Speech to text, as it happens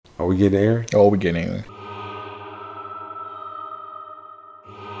Are we getting Aaron? Oh, we getting Aaron.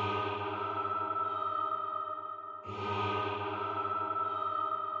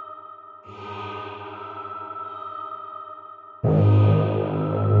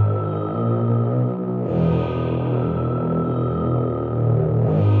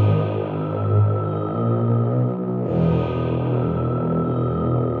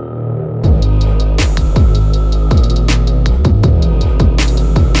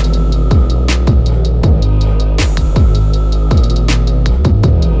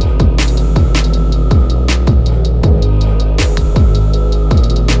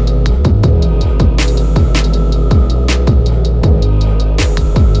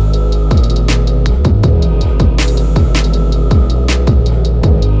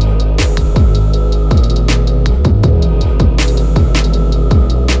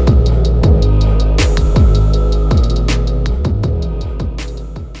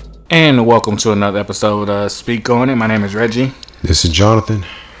 And welcome to another episode of Speak On It. My name is Reggie. This is Jonathan.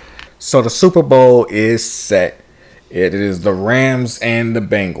 So the Super Bowl is set. It is the Rams and the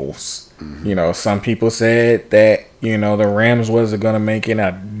Bengals. Mm-hmm. You know, some people said that, the Rams wasn't going to make it.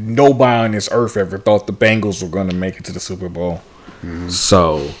 Now, nobody on this earth ever thought the Bengals were going to make it to the Super Bowl. Mm-hmm.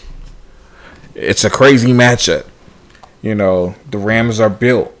 So, it's a crazy matchup. The Rams are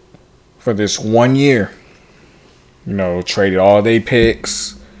built for this 1 year. Traded all their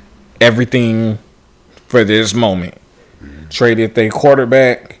picks. Everything for this moment. Mm-hmm. Traded their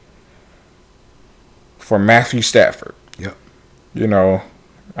quarterback for Matthew Stafford. Yep.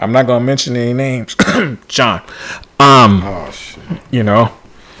 I'm not gonna mention any names. John. Oh shit.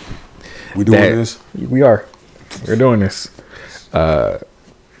 We doing this? We are. We're doing this.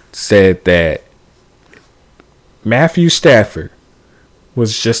 Said that Matthew Stafford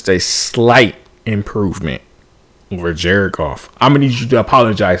was just a slight improvement over Jared Goff. I'm gonna need you to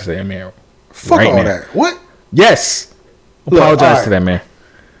apologize to that man. Fuck right all now. That. What? Yes. Apologize to that man.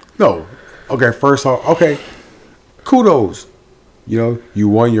 No. Okay, first off, kudos. You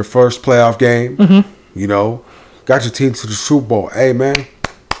won your first playoff game. Mm-hmm. Got your team to the Super Bowl. Hey, man.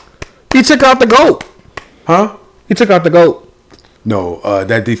 He took out the GOAT. Huh? He took out the GOAT. No,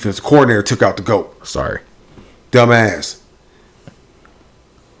 that defense coordinator took out the GOAT. Sorry. Dumbass.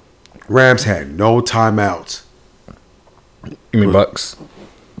 Rams had no timeouts. You mean Bucks?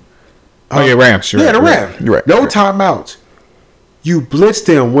 Oh, yeah, Rams. You're right. The Rams. You're right. No timeouts. You blitzed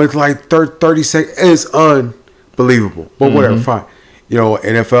them with like 30 seconds. It's unbelievable. But whatever, fine.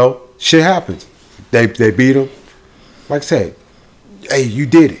 NFL, shit happens. They beat them. Like I said, hey, you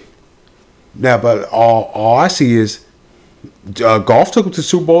did it. Now, but all I see is Golf took them to the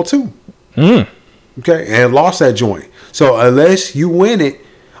Super Bowl too. Okay, and lost that joint. So unless you win it,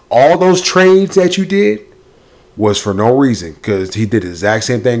 all those trades that you did was for no reason, because he did the exact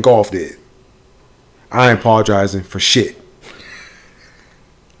same thing Golf did. I ain't apologizing for shit.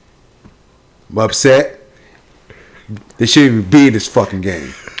 I'm upset. They shouldn't even be in this fucking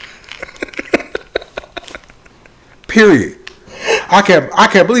game. Period. I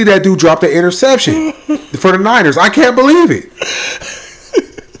can't believe that dude dropped the interception for the Niners. I can't believe it.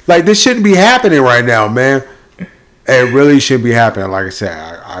 Like, this shouldn't be happening right now, man. It really shouldn't be happening. Like I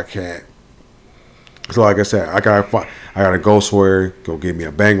said, I can't. So like I said, I gotta go somewhere, go get me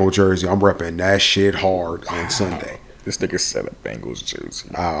a Bengal jersey. I'm repping that shit hard on Sunday. This nigga said a Bengals jersey.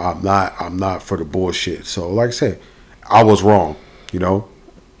 I'm not for the bullshit. So like I said, I was wrong. He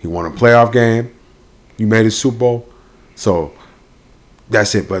won a playoff game. You made a Super Bowl. So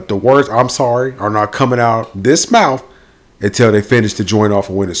that's it. But the words "I'm sorry" are not coming out this mouth until they finish the joint off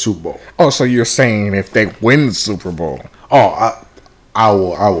and win the Super Bowl. Oh, so you're saying if they win the Super Bowl? Oh, I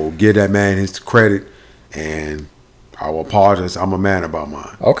will give that man his credit, and I will apologize. I'm a man about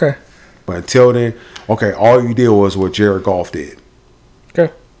mine. Okay. But until then, all you did was what Jared Goff did.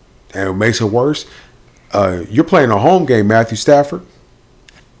 Okay. And it makes it worse. You're playing a home game, Matthew Stafford.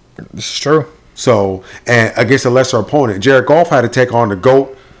 This is true. So, and against a lesser opponent, Jared Goff had to take on the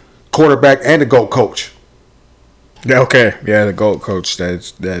GOAT quarterback and the GOAT coach. Yeah, okay. Yeah, the GOAT coach.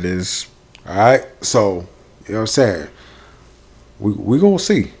 That is. All right. So, you know what I'm saying? We going to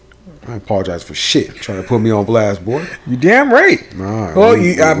see. I apologize for shit. Trying to put me on blast, boy. You damn right. Nah,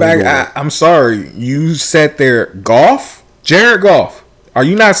 well, I'm sorry. You said there, Goff? Jared Goff. Are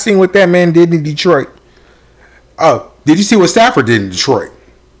you not seeing what that man did in Detroit? Oh, did you see what Stafford did in Detroit?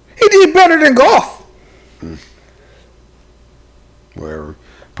 He did better than Goff. Whatever.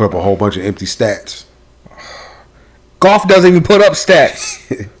 Put up a whole bunch of empty stats. Goff doesn't even put up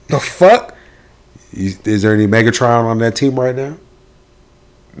stats. The fuck? Is there any Megatron on that team right now?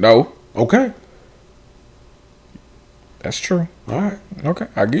 No. Okay. That's true. All right. Okay,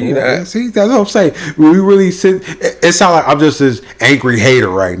 I give you that. See, that's what I'm saying. We really sit. It sounds like I'm just this angry hater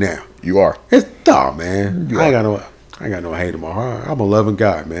right now. You are. It's dumb, man. I ain't got no hate in my heart. I'm a loving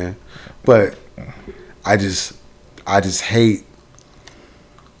guy, man. But I just hate.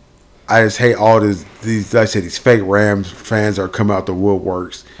 I just hate all these. Like I said, these fake Rams fans are coming out the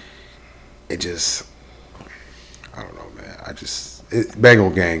woodworks. It just, I don't know, man. Bengal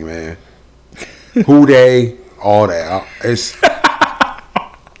gang, man. Who they, all that.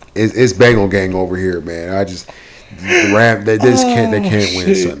 It's Bengal gang over here, man. The Ram. They can't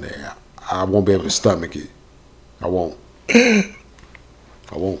win Sunday. I won't be able to stomach it. I won't.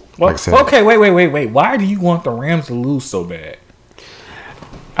 Well, like I said, okay, wait. Why do you want the Rams to lose so bad?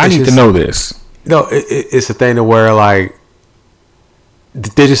 I need to know this. No, it's a thing to where like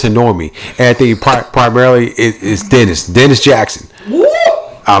they just annoy me, and I think primarily it's Dennis Jackson. Woo!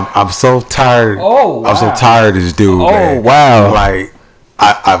 I'm so tired. Oh, wow. I'm so tired of this dude. Oh, man. Wow! Like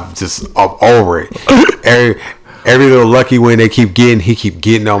I'm over it. Every little lucky win they keep getting, he keep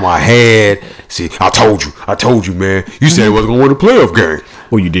getting on my head. See, I told you, man. You said it wasn't going to win the playoff game.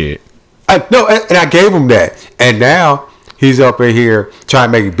 Well, you did. And I gave him that, and now he's up in here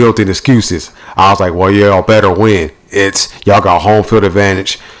trying to make built-in excuses. I was like, well, y'all better win. Y'all got home field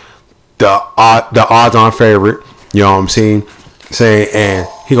advantage. The odds-on favorite. You know what I'm saying? And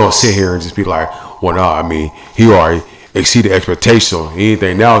he gonna sit here and just be like, well, no, I mean, he already exceeded expectations. So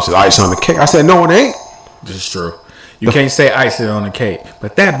anything else is ice on the cake. I said, no, it ain't. This is true. You can't say icing on the cake.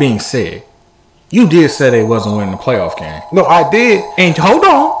 But that being said, you did say they wasn't winning the playoff game. No, I did. And hold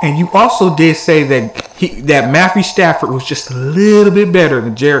on. And you also did say that Matthew Stafford was just a little bit better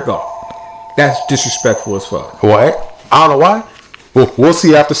than Jared Goff. That's disrespectful as fuck. What? I don't know why. We'll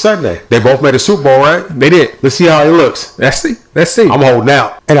see after Sunday. They both made a Super Bowl, right? They did. Let's see how he looks. Let's see. I'm holding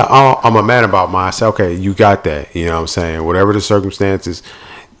out. And I'm a man about mine. I say, okay, you got that. You know what I'm saying? Whatever the circumstances,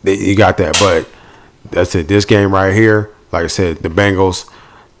 you got that. But that's it. This game right here, like I said, the Bengals,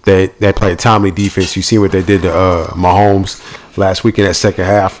 they played timely defense. You see what they did to Mahomes last week in that second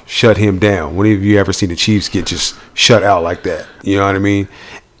half. Shut him down. When have you ever seen the Chiefs get just shut out like that? You know what I mean?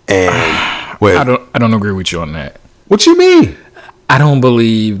 And I don't agree with you on that. What you mean? I don't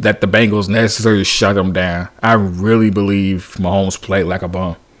believe that the Bengals necessarily shut them down. I really believe Mahomes played like a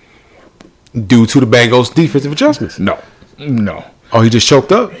bum. Due to the Bengals' defensive adjustments? No. Oh, he just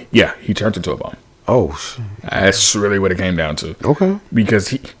choked up? Yeah, he turned into a bum. Oh, shit. That's really what it came down to. Okay.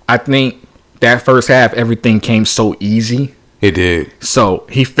 Because I think that first half, everything came so easy. It did. So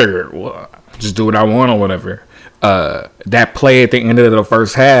he figured, well, just do what I want or whatever. That play at the end of the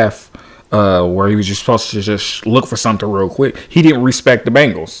first half, where he was just supposed to just look for something real quick, he didn't respect the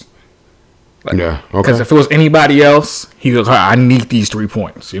Bengals. Like, yeah, okay. Because if it was anybody else, he was like, I need these 3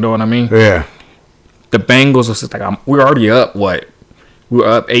 points. You know what I mean? Yeah. The Bengals was just like, we're already up, what? We were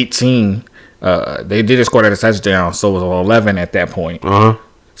up 18. They did score that touchdown, so it was 11 at that point. Uh-huh.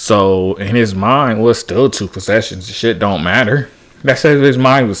 So in his mind, well, it's still 2 possessions. The shit don't matter. That's what his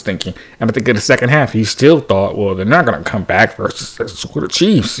mind was thinking. And I think in the second half, he still thought, well, they're not going to come back versus the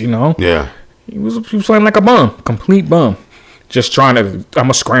Chiefs, you know? Yeah. He was playing like a bum, complete bum. Just trying to, I'm going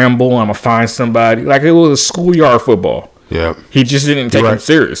to scramble, I'm going to find somebody. Like it was a schoolyard football. Yeah. He just didn't take it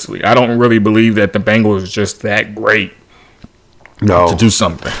seriously. I don't really believe that the Bengals is just that great to do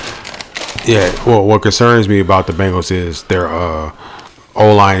something. Yeah, well, what concerns me about the Bengals is their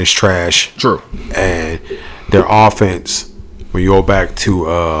O-line is trash. True. And their offense, when you go back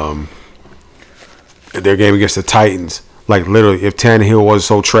to their game against the Titans, like literally, if Tannehill wasn't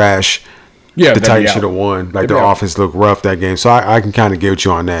so trash, the Titans should have won. Like their offense looked rough that game. So I can kind of get with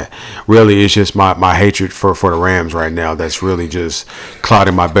you on that. Really, it's just my hatred for the Rams right now that's really just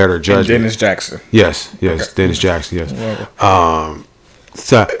clouding my better judgment. And Dennis Jackson. Yes, okay. Dennis Jackson, yes.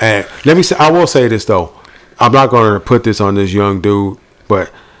 So, and let me say, I will say this though. I'm not going to put this on this young dude,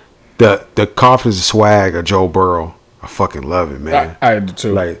 but the confidence and swag of Joe Burrow, I fucking love it, man. I do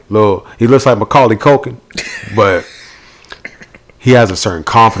too. Like, he looks like Macaulay Culkin, but he has a certain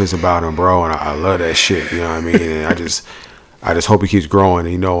confidence about him, bro, and I love that shit. You know what I mean? And I just hope he keeps growing,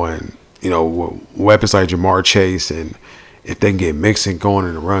 and weapons like Jamar Chase, and if they can get Mixon going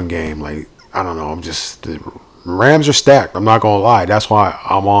in the run game, like, I don't know, the Rams are stacked. I'm not gonna lie. That's why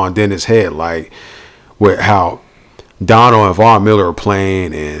I'm on Dennis' head, like with how Donald and Von Miller are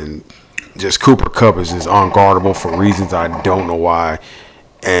playing, and just Cooper Kupp is just unguardable for reasons I don't know why.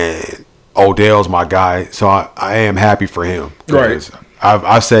 And Odell's my guy, so I am happy for him. Right.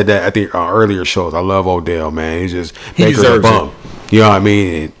 I've said that at the earlier shows. I love Odell, man. He deserves a bum. It. You know what I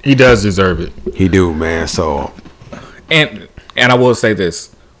mean? And he does deserve it. He do, man. So, and I will say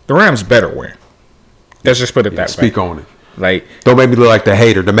this: the Rams better win. Let's just put it that way. Speak on it. Like, don't make me look like the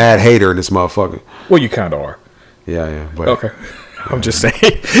hater, the mad hater in this motherfucker. Well, you kind of are. Yeah. But, okay. I'm just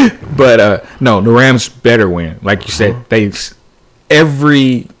saying. But no, the Rams better win. Like you said, they have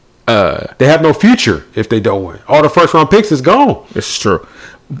no future if they don't win. All the first round picks is gone. It's true.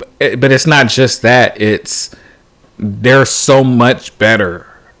 But it's not just that. They're so much better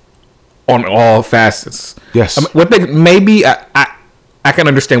on all facets. Yes. I can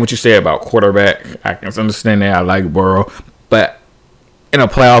understand what you say about quarterback. I can understand that. I like Burrow. But in a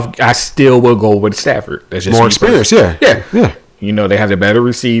playoff, I still will go with Stafford. That's just more experience. Yeah. You know, they have the better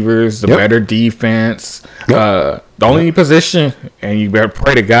receivers, the better defense. Yep. The only position, and you better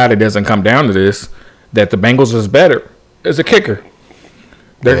pray to God it doesn't come down to this, that the Bengals is better, is a kicker.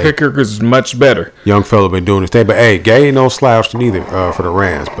 Their kicker is much better. Young fella been doing his thing. But, hey, Gay ain't no slouch neither for the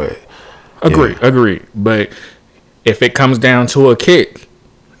Rams. But Agree. But if it comes down to a kick,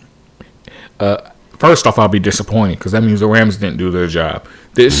 first off, I'll be disappointed because that means the Rams didn't do their job.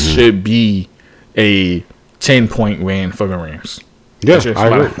 This should be a 10-point win for the Rams. Yes, I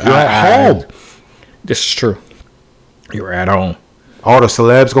agree. You're at home. This is true. You're at home. All the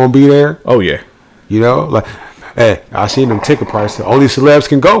celebs gonna be there. Oh yeah. You know, like, hey, I seen them ticket prices. Only celebs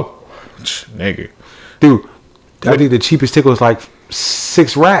can go. Nigga. Dude, I think the cheapest ticket was like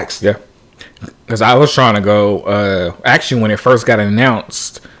 $6. Yeah. Because I was trying to go. Actually, when it first got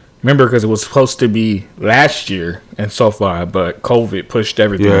announced, remember, because it was supposed to be last year and so far, but COVID pushed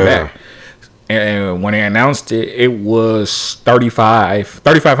everything back. And when they announced it, it was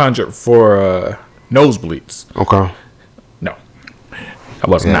 $3,500 for nosebleeds. Okay. No, that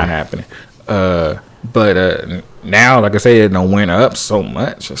was not happening. But now, like I said, it done went up so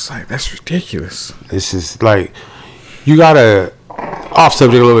much. It's like, that's ridiculous. This is like, you gotta, off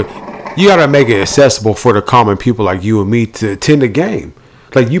subject a little bit, you gotta make it accessible for the common people like you and me to attend the game.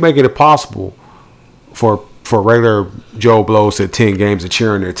 Like, you making it possible for regular Joe Blows to attend games and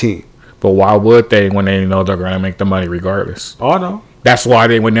cheer on their team. But why would they when they know they're going to make the money regardless? Oh, no. That's why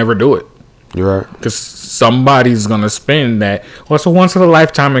they would never do it. You're right. Because somebody's going to spend that. Well, it's a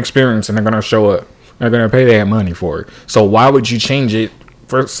once-in-a-lifetime experience, and they're going to show up. They're going to pay that money for it. So why would you change it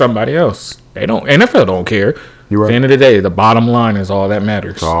for somebody else? They don't. NFL don't care. You're right. At the end of the day, the bottom line is all that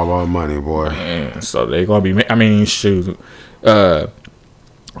matters. It's all about money, boy. And so they're going to be... I mean, shoot. I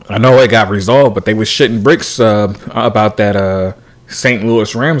know it got resolved, but they was shitting bricks about that... St.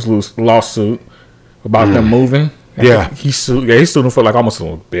 Louis Rams lawsuit about them moving. He sued them for like almost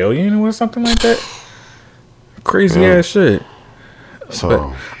 $1 billion or something like that. Crazy ass shit.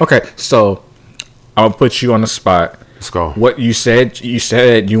 So I'll put you on the spot. Let's go. What you said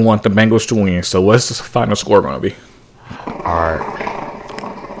you want the Bengals to win. So what's the final score going to be? All right.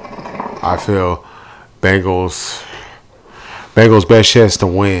 I feel Bengals best chance to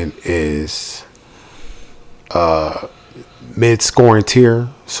win is mid-scoring tier.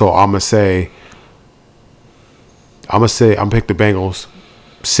 So I'm pick the Bengals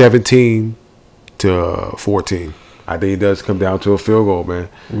 17-14. I think it does come down to a field goal, man.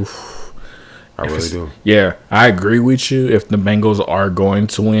 Oof. I really do. Yeah, I agree with you. If the Bengals are going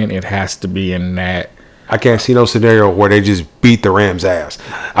to win, it has to be in that. I can't see no scenario where they just beat the Rams' ass.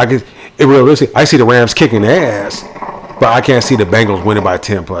 I see the Rams kicking their ass, but I can't see the Bengals winning by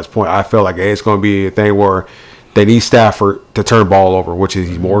 10+ points. I feel like it's going to be a thing where they need Stafford to turn the ball over, which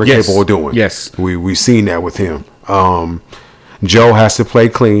he's more than capable of doing. Yes. We've seen that with him. Joe has to play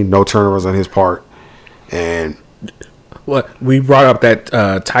clean, no turnovers on his part. And we brought up that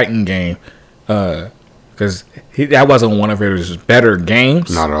Titan game because that wasn't one of his better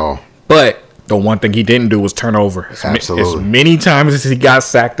games. Not at all. But the one thing he didn't do was turn over. Absolutely. As many times as he got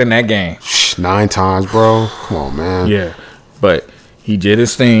sacked in that game. 9 times, bro. Come on, man. Yeah. But he did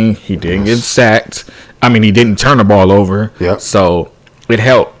his thing. He didn't get sacked. I mean, he didn't turn the ball over. Yep. So it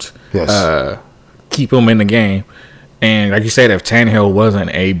helped keep him in the game. And like you said, if Tannehill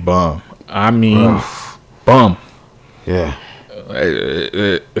wasn't a bum, bum. Yeah.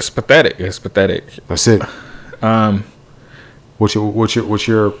 It's pathetic. That's it. What's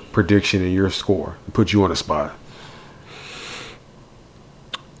your prediction and your score? Put you on the spot.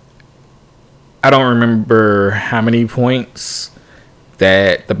 I don't remember how many points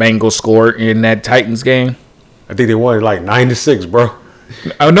that the Bengals scored in that Titans game. I think they won like 9-6, bro.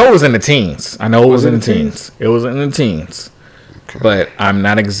 I know it was in the teens. It was in the teens. Okay. But I'm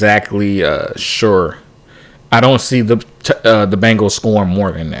not exactly sure. I don't see the Bengals scoring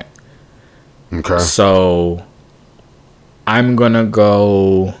more than that. Okay. So I'm gonna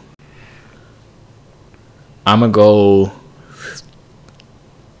go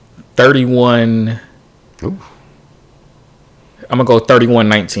 31. Ooh. I'm gonna go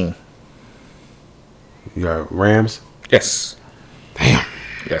 31-19. You got Rams? Yes. Damn.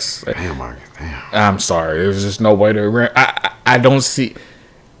 Yes. Damn. I'm sorry. There's just no way to. I don't see.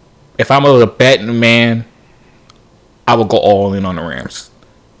 If I'm a betting man, I would go all in on the Rams.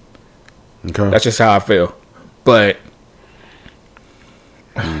 Okay. That's just how I feel. But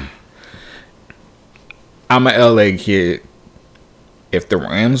I'm an LA kid. If the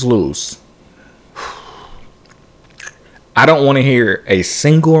Rams lose, I don't want to hear a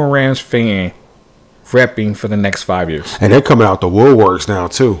single Rams fan repping for the next 5 years. And they're coming out the woodworks now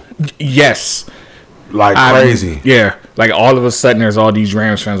too. Yes. Like crazy. Yeah. Like all of a sudden there's all these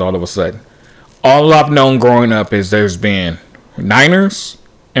Rams fans all of a sudden. All I've known growing up is there's been Niners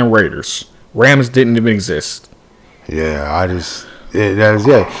and Raiders. Rams didn't even exist. Yeah, because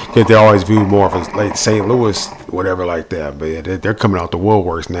they're always viewed more as like St. Louis, whatever like that. But yeah, they're coming out the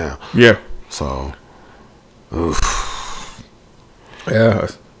woodworks now. Yeah. So, oof. Yeah,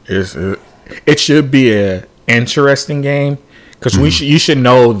 it should be an interesting game because you should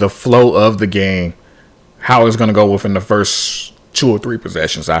know the flow of the game, how it's going to go within the first 2 or 3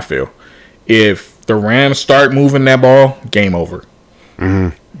 possessions. I feel if the Rams start moving that ball, game over.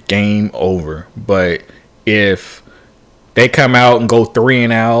 Mm-hmm. Game over. But if they come out and go 3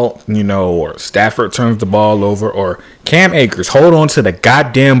 and out, or Stafford turns the ball over, or Cam Akers hold on to the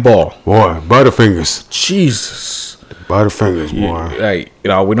goddamn ball. Boy, Butterfingers. Jesus. Butterfingers, boy. Like,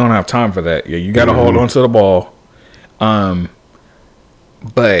 we don't have time for that. Yeah, you got to hold on to the ball. But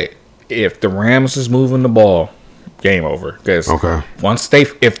if the Rams is moving the ball, game over. Because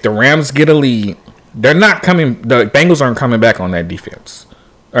if the Rams get a lead, they're not coming. The Bengals aren't coming back on that defense,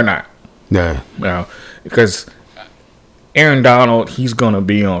 or not. Yeah. Because Aaron Donald, he's gonna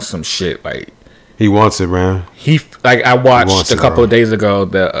be on some shit. Like he wants it, man. I watched a couple of days ago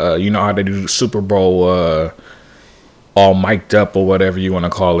that how they do Super Bowl. All mic'd up or whatever you want to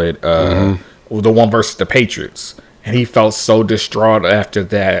call it, the one versus the Patriots, and he felt so distraught after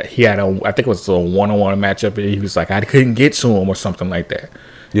that. He had I think it was a 1-on-1 matchup, and he was like, I couldn't get to him or something like that.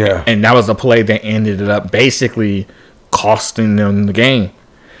 Yeah, and that was a play that ended up basically costing them the game.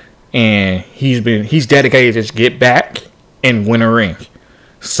 And he's dedicated to just get back and win a ring.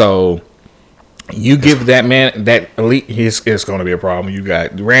 So you give that man that elite, it's going to be a problem. You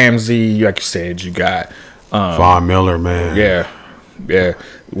got Ramsey, like you said, you got. Von Miller, man. Yeah.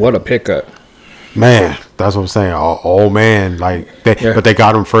 What a pickup, man. That's what I'm saying. Old man, but they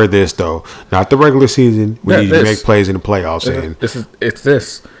got him for this though, not the regular season. We need to make plays in the playoffs. It's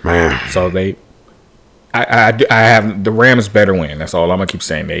this man. So I have the Rams better win. That's all I'm gonna keep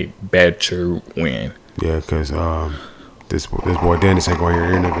saying. They better win. Yeah, because this boy Dennis ain't gonna hear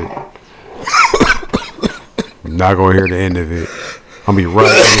the end of it. I'm not gonna hear the end of it. I'm gonna be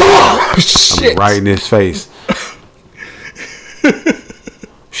right in his face.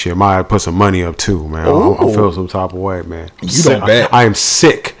 Shit, might have to put some money up too, man. I feel some type of way, man. I am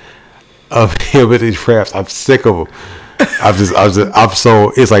sick of him with these raps. I'm sick of them. I'm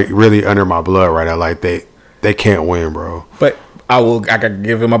so it's like really under my blood right now. Like they can't win, bro. But I could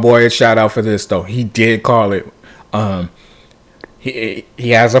give my boy a shout out for this though. He did call it. He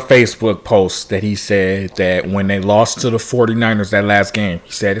has a Facebook post that he said that when they lost to the 49ers that last game,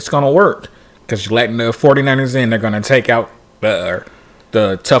 he said it's going to work because you're letting the 49ers in. They're going to take out the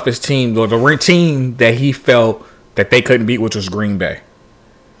toughest team or the team that he felt that they couldn't beat, which was Green Bay.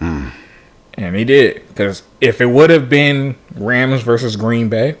 And he did, because if it would have been Rams versus Green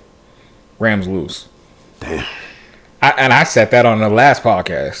Bay, Rams lose. Damn. I said that on the last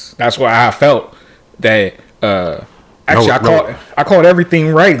podcast. That's why I felt that... Actually, I called everything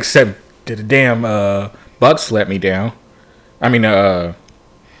right except the damn Bucks let me down. I mean, the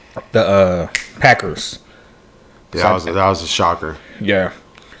Packers. Yeah, that was a shocker. Yeah.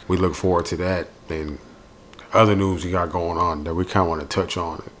 We look forward to that. And other news you got going on that we kind of want to touch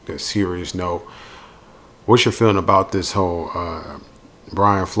on. The serious note. What's your feeling about this whole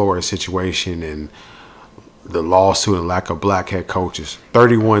Brian Flores situation and the lawsuit and lack of black head coaches?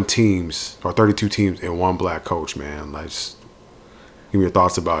 31 teams or 32 teams and one black coach, man. Like, just give me your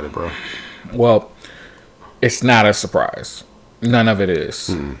thoughts about it, bro. Well, it's not a surprise. None of it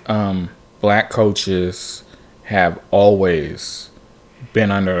is. Black coaches have always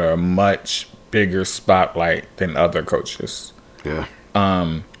been under a much bigger spotlight than other coaches. Yeah.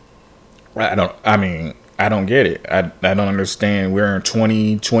 I don't get it. I don't understand. We're in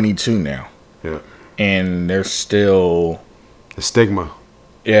 2022 now. Yeah. And there's still the stigma.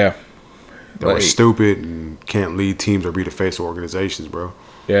 Yeah. That we're stupid and can't lead teams or be the face of organizations, bro.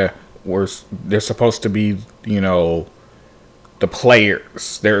 Yeah. They're supposed to be, the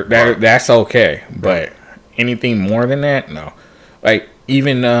players. That's okay. But anything more than that, no. Like,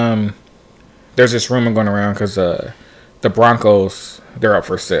 even there's this rumor going around because the Broncos, they're up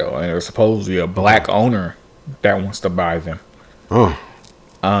for sale, and there's supposedly a black owner that wants to buy them. Oh.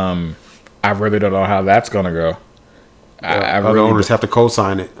 I really don't know how that's gonna go. Other owners have to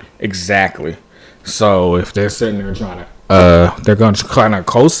co-sign it. Exactly. So if they're sitting there trying to, they're going to kind of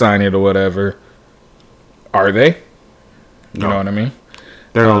co-sign it or whatever. Are they? You know what I mean?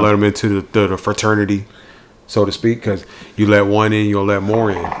 They're gonna let them into the fraternity, so to speak, because you let one in, you'll let more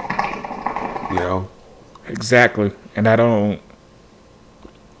in. You know. Exactly, and I don't.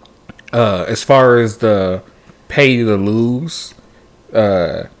 As far as the pay to lose,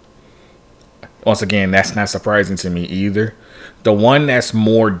 once again, that's not surprising to me either. The one that's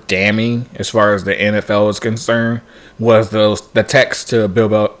more damning as far as the NFL is concerned was the text to Bill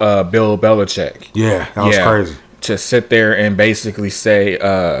Belichick. Yeah, that was crazy. To sit there and basically say,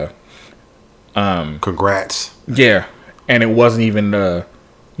 congrats. Yeah, and it wasn't even the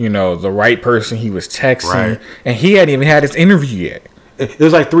right person he was texting, right. And he hadn't even had his interview yet. It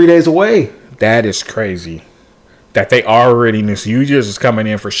was like 3 days away. That is crazy. That they already knew. So you just coming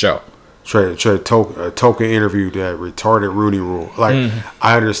in for show. Try a token interview, that retarded Rooney Rule. Like,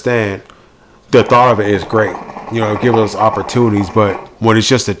 I understand the thought of it is great. Give us opportunities, but when it's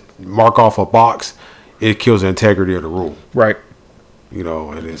just a mark off a box, it kills the integrity of the rule. Right.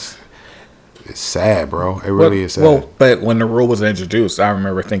 It's sad, bro. It really is sad. Well, but when the rule was introduced, I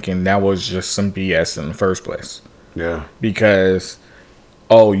remember thinking that was just some BS in the first place. Yeah. Because,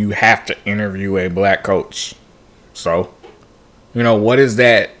 you have to interview a black coach. So, what is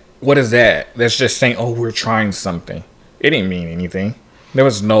that? What is that? That's just saying, we're trying something. It didn't mean anything. There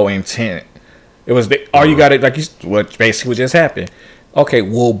was no intent. It was, you got it, what basically just happened. Okay,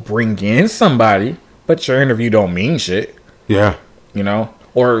 we'll bring in somebody, but your interview don't mean shit. Yeah.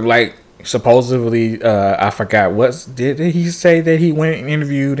 Or supposedly, I forgot, did he say that he went and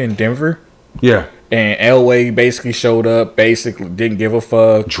interviewed in Denver? Yeah. And Elway basically showed up, basically didn't give a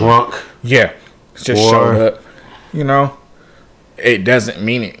fuck. Drunk. Yeah. Just showed up. It doesn't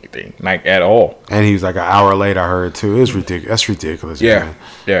mean anything, at all. And he was like an hour late, I heard, too. It was ridiculous. That's ridiculous. Yeah. Man.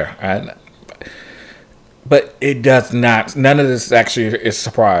 Yeah. But it does not. None of this actually is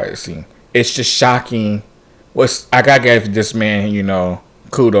surprising. It's just shocking. I got to give this man,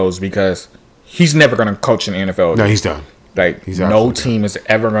 kudos, because he's never going to coach in the NFL again. No, he's done. He's no team is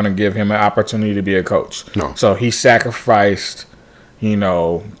ever going to give him an opportunity to be a coach. No. So he sacrificed,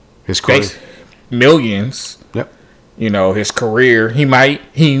 his career. Millions. Yep. His career. He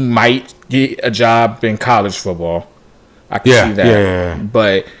might get a job in college football. I can see that. Yeah.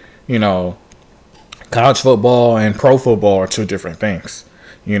 But, college football and pro football are two different things.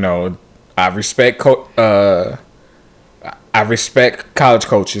 I respect college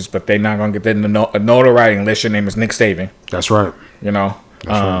coaches, but they're not gonna get that notoriety unless your name is Nick Saban. That's right.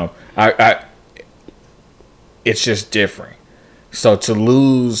 That's right. It's just different. So to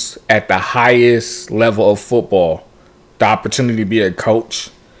lose at the highest level of football, the opportunity to be a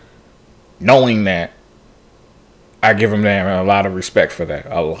coach, knowing that, I give him a lot of respect for that.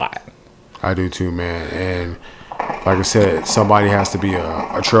 A lot. I do too, man. And like I said, somebody has to be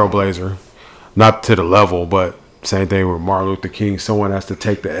a trailblazer. Not to the level, but same thing with Martin Luther King. Someone has to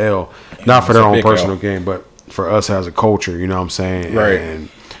take the L. Not for their own personal gain, but for us as a culture, you know what I'm saying? Right. And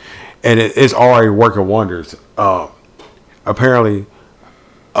it's already working wonders. Apparently,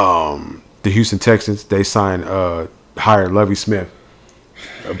 the Houston Texans, they hired Lovie Smith,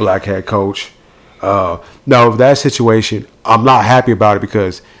 a black head coach. Now, that situation, I'm not happy about it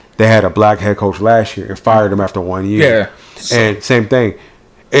because they had a black head coach last year and fired him after 1 year. Yeah. And same thing.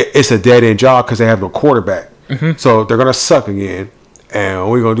 It's a dead-end job because they have no quarterback. Mm-hmm. So they're going to suck again. And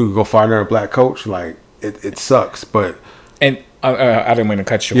what we're going to do, go find another black coach? It sucks. But and I didn't mean to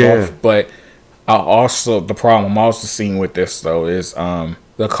cut you off, but the problem I'm also seeing with this, though, is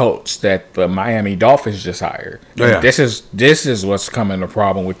the coach that the Miami Dolphins just hired. Yeah. This is what's coming the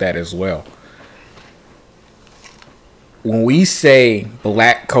problem with that as well. When we say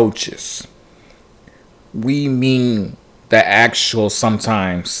black coaches, we mean the actual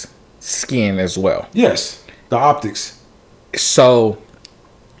sometimes skin as well. Yes, the optics. So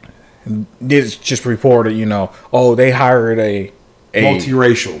this just reported, they hired a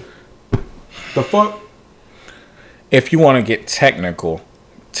multiracial. The fuck? If you want to get technical.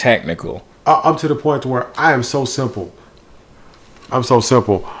 I'm to the point where I am so simple. I'm so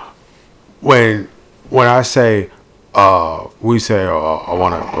simple. When I say we say I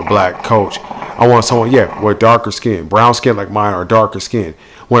want a black coach, I want someone with darker skin, brown skin like mine, or darker skin.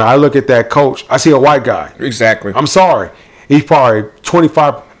 When I look at that coach, I see a white guy. Exactly. I'm sorry, he's probably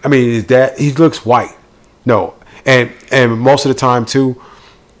 25. I mean, his dad, he looks white. No, and most of the time too,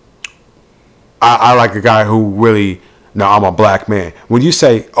 I like a guy who really no, I'm a black man. When you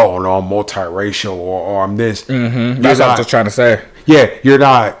say, oh no, I'm multiracial or I'm this, that's what I was just trying to say. Yeah, you're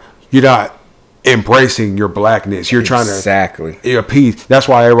not embracing your blackness. You're trying to appease. That's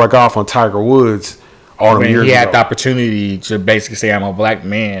why everybody got off on Tiger Woods all them years ago. He had the opportunity to basically say I'm a black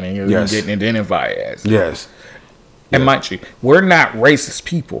man, and he didn't identify as. Yes. And mind you, we're not racist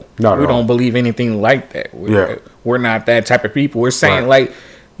people. No, we don't believe anything like that. We're not that type of people. We're saying like,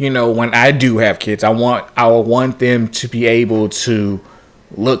 you know, when I do have kids, I want them to be able to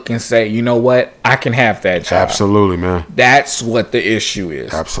look and say, you know what, I can have that job. Absolutely, man. That's what the issue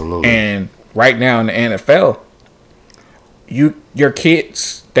is. Absolutely. And right now in the NFL, your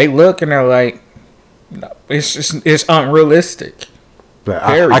kids, they look and they're like, no, it's unrealistic. But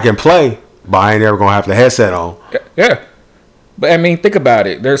I can play, but I ain't ever gonna have the headset on. Yeah. But I mean, think about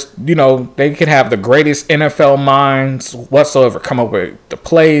it. There's, you know, they could have the greatest NFL minds whatsoever, come up with the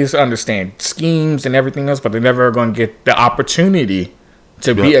plays, understand schemes and everything else, but they're never going to get the opportunity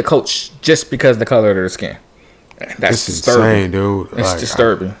to be a coach just because of the color of their skin. That's disturbing, insane, dude. It's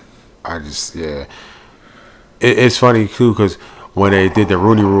disturbing. I just, it's funny too because when they did the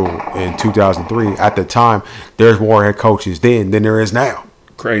Rooney Rule in 2003, at the time, there's more head coaches then than there is now.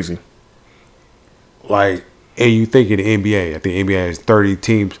 Crazy. Like, and you think in the NBA, I think NBA has 30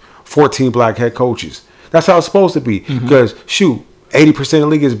 teams, 14 black head coaches. That's how it's supposed to be. Because, 80% of the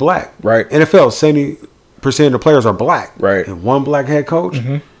league is black. Right. NFL, 70% of the players are black. Right. And one black head coach.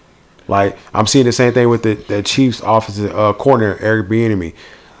 Like, I'm seeing the same thing with the Chiefs offensive coordinator, Eric Bieniemy.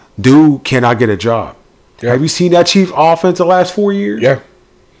 Dude cannot get a job. Yeah. Have you seen that Chiefs offense the last 4 years? Yeah.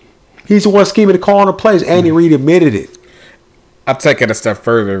 He's the one scheming and calling the plays. Andy Reid admitted it. I'll take it a step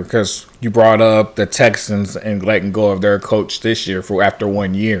further because you brought up the Texans and letting go of their coach this year after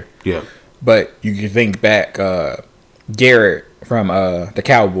 1 year. Yeah. But you can think back, Garrett from the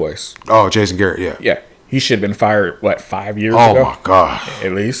Cowboys. Oh, Jason Garrett, yeah. Yeah. He should have been fired, 5 years ago? Oh, my God.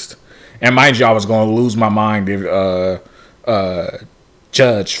 At least. And mind you, I was going to lose my mind if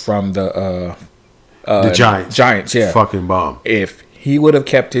Judge from the Giants. Giants, yeah. Fucking bomb. If he would have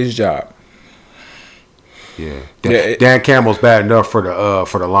kept his job. Yeah. Dan Campbell's bad enough for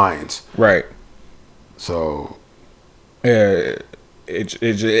the Lions. Right. So. Yeah.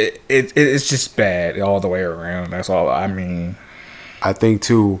 It's just bad all the way around. That's all. I mean, I think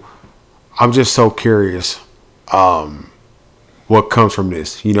too. I'm just so curious, what comes from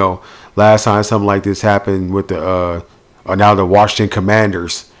this. You know, last time something like this happened with the now the Washington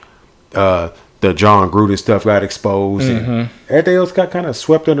Commanders, the John Gruden stuff got exposed, and everything else got kind of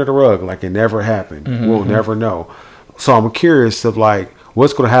swept under the rug, like it never happened. We'll never know. So I'm curious of like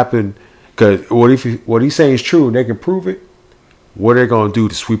what's going to happen, because what he's saying is true, and they can prove it. What are they going to do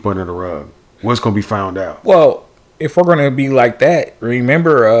to sweep under the rug? What's going to be found out? Well, if we're going to be like that,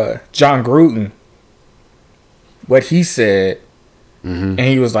 remember John Gruden, what he said, and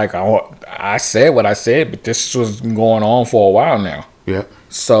he was like, I said what I said, but this was going on for a while now. Yeah.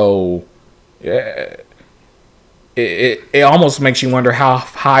 So, yeah, it almost makes you wonder how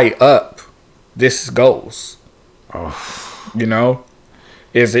high up this goes. Oh. You know?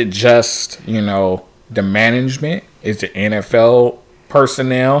 Is it just, the management? Is it NFL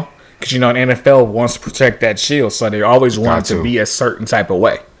personnel? Because, the NFL wants to protect that shield, so they always want it to be a certain type of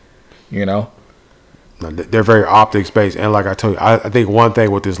way, They're very optics-based. And like I told you, I think one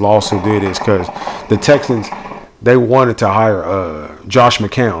thing what this lawsuit did is because the Texans, they wanted to hire Josh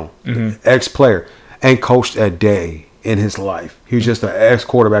McCown, ex-player, and coached a day in his life. He was just an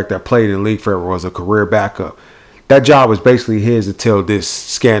ex-quarterback that played in the league forever, was a career backup. That job was basically his until this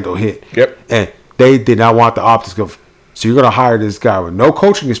scandal hit. Yep. And they did not want the optics of, so you're going to hire this guy with no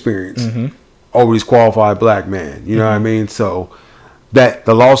coaching experience over this qualified black man. You know what I mean? So that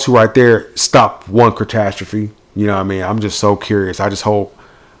the lawsuit right there stopped one catastrophe. You know what I mean? I'm just so curious. I just hope,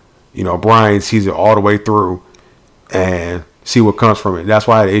 Brian sees it all the way through and see what comes from it. That's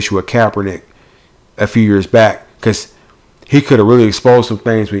why I had an issue with Kaepernick a few years back, because he could have really exposed some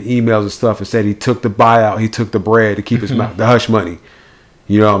things with emails and stuff and said he took the buyout, he took the bread to keep his mouth, the hush money.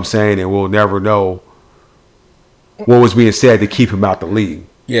 You know what I'm saying? And we'll never know what was being said to keep him out the league.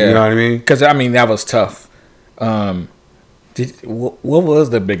 Yeah. You know what I mean? Because, that was tough. What was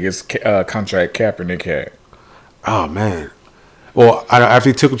the biggest contract Kaepernick had? Oh, man. Well, after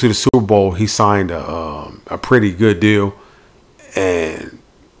he took him to the Super Bowl, he signed a pretty good deal.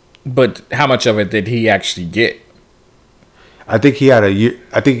 But how much of it did he actually get? I think he had a year.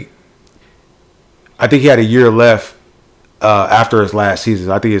 I think he had a year left after his last season.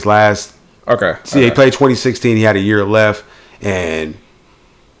 I think his last. Okay. See, he played 2016. He had a year left, and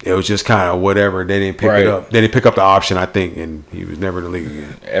it was just kind of whatever. They didn't pick it up. They didn't pick up the option, I think, and he was never in the league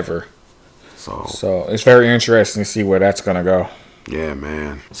again. Ever. So it's very interesting to see where that's gonna go. Yeah,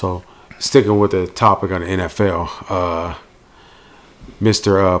 man. So sticking with the topic on the NFL,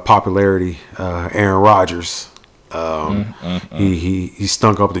 Mr. Popularity, Aaron Rodgers. He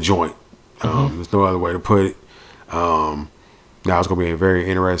stunk up the joint. There's no other way to put it. Now it's going to be a very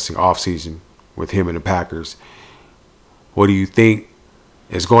interesting offseason with him and the Packers. What do you think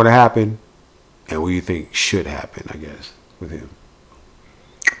is going to happen, and what do you think should happen, I guess, with him?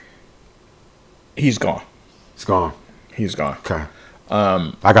 He's gone. He's gone. He's gone. Okay.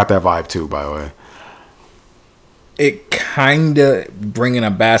 I got that vibe too, by the way. It kind of bringing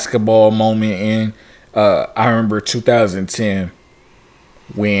a basketball moment in. I remember 2010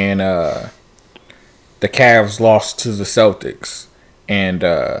 when the Cavs lost to the Celtics, and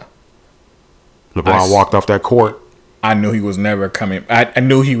LeBron walked off that court. I knew he was never coming. I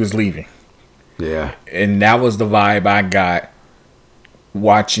knew he was leaving. Yeah. And that was the vibe I got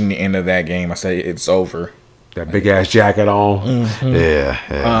watching the end of that game. I said, it's over. That big ass jacket on.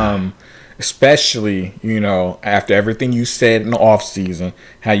 Yeah. Especially, after everything you said in the off season,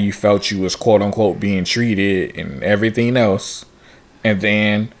 how you felt you was quote unquote being treated and everything else, and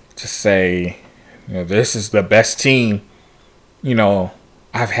then to say, this is the best team,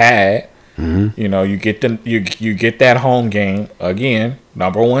 I've had. Mm-hmm. You get you get that home game again,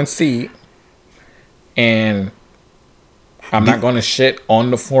 number 1 seed, and I'm not going to shit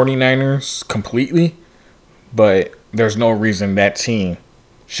on the 49ers completely, but there's no reason that team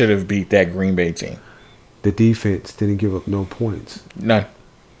should have beat that Green Bay team. The defense didn't give up no points. None.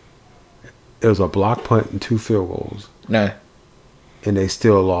 It was a block punt and 2 field goals. None. And they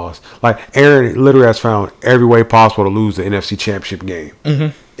still lost. Like, Aaron literally has found every way possible to lose the NFC Championship game.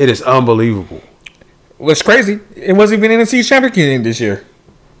 Mm-hmm. It is unbelievable. What's crazy, it wasn't even NFC Championship game this year.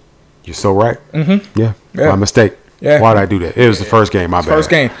 You're so right. Mm-hmm. Yeah. My mistake. Yeah. Why did I do that? It was the first game. My bad. First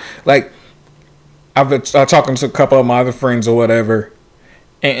game. Like, I've been talking to a couple of my other friends or whatever,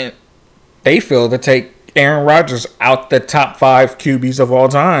 and they feel to take Aaron Rodgers out the top 5 QBs of all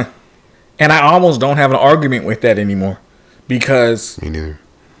time. And I almost don't have an argument with that anymore. Because, me neither.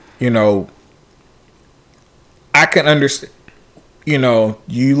 I can understand,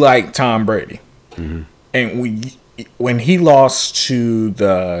 you like Tom Brady. Mm-hmm. And when he lost to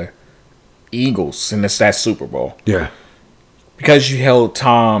the Eagles in that Super Bowl. Yeah. Because you held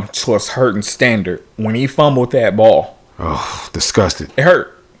Tom to a certain standard. When he fumbled that ball. Oh, disgusted. It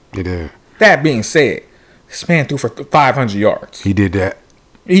hurt. It did. That being said, this man threw for 500 yards. He did that.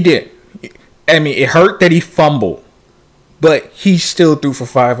 He did. I mean, it hurt that he fumbled, but he still threw for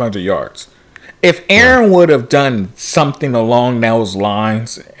 500 yards. If Aaron would have done something along those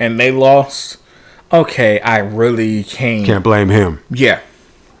lines and they lost, okay, I really can't blame him. Yeah.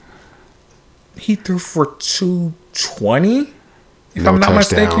 He threw for 220, if I'm not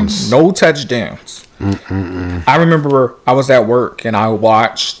mistaken. No touchdowns. I remember I was at work and I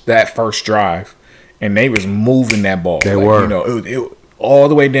watched that first drive, and they was moving that ball. They were. It all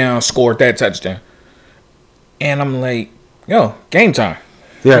the way down, scored that touchdown. And I'm like, yo, game time.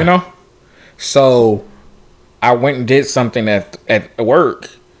 Yeah. So I went and did something at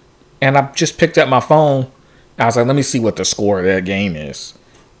work, and I just picked up my phone. I was like, let me see what the score of that game is.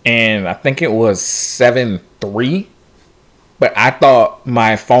 And I think it was 7-3, but I thought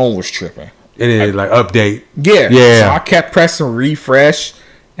my phone was tripping. And then update. Yeah. So I kept pressing refresh.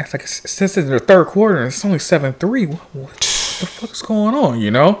 And it's like, since it's the third quarter and it's only 7-3, what the fuck is going on,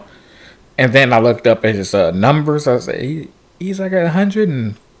 And then I looked up at his numbers. I said, he's like at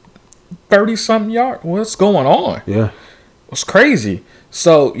 130-something yards. What's going on? Yeah. It was crazy.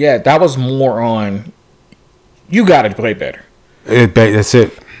 So, yeah, that was more on, you got to play better. That's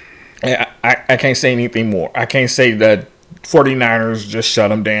it. I can't say anything more. I can't say that 49ers just shut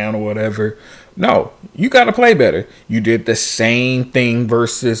them down or whatever. No, you got to play better. You did the same thing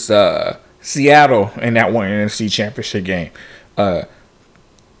versus Seattle in that one NFC Championship game. How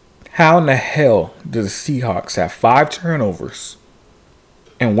in the hell did the Seahawks have 5 turnovers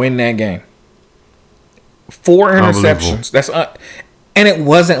and win that game? 4 interceptions. That's and it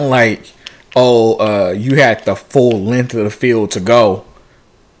wasn't like, you had the full length of the field to go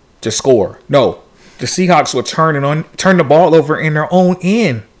to score. No, the Seahawks would turn the ball over in their own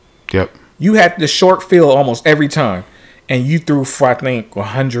end. Yep. You had the short field almost every time, and you threw for, I think,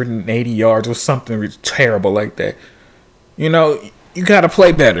 180 yards or something terrible like that. You got to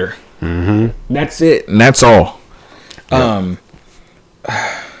play better. Mm-hmm. That's it, and that's all. Yep.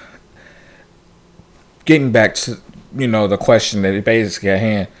 Getting back to the question that it basically at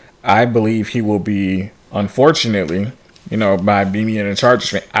hand, I believe he will be, unfortunately, by being a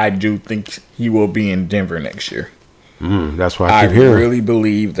Chargers fan, I do think he will be in Denver next year. That's why I keep hearing. I really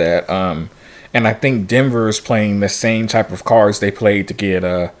believe that And I think Denver is playing the same type of cards they played to get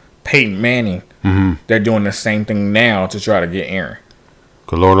Peyton Manning. Mm-hmm. They're doing the same thing now to try to get Aaron.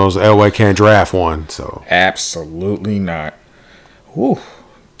 Because Lord knows Elway can't draft one. So absolutely not. Whew.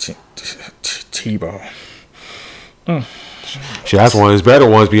 Tebow. Shit, that's one of his better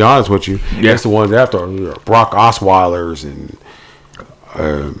ones, to be honest with you. Yeah. That's the ones after Brock Osweiler's and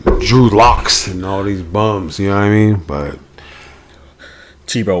Drew Locks and all these bums, you know what I mean? But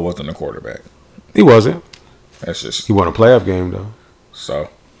Tebow wasn't a quarterback. He wasn't. That's just... He won a playoff game, though. So.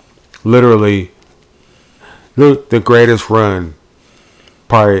 Literally, the greatest run,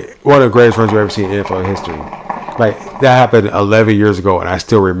 probably one of the greatest runs you've ever seen in NFL history. Like, that happened 11 years ago, and I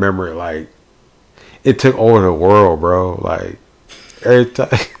still remember it. Like, it took over the world, bro. Like, every time.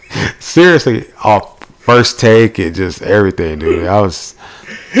 Seriously, off first take and just everything, dude. That's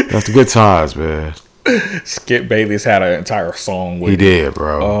the good times, man. Skip Bayless had an entire song with He did,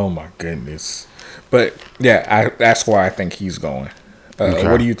 bro. Oh, my goodness. But, yeah, that's why I think he's going. Okay.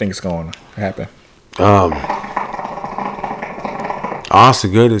 What do you think is going to happen? Honest to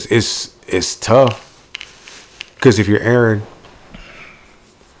goodness, it's tough. Because if you're Aaron,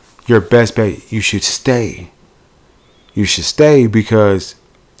 your best bet, you should stay. You should stay because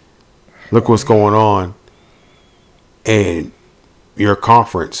look what's going on in your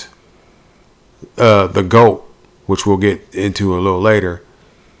conference. The GOAT, which we'll get into a little later,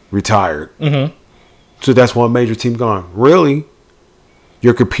 retired. Mm-hmm. So that's one major team gone. Really,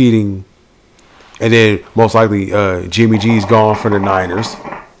 you're competing. And then most likely Jimmy G's gone for the Niners.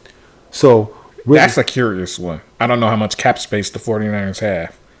 So really, that's a curious one. I don't know how much cap space the 49ers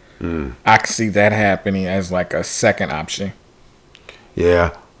have. I can see that happening as like a second option.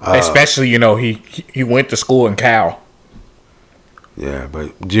 Yeah. Especially, he went to school in Cal. Yeah,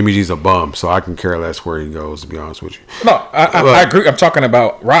 but Jimmy G's a bum, so I can care less where he goes, to be honest with you. No, I agree. I'm talking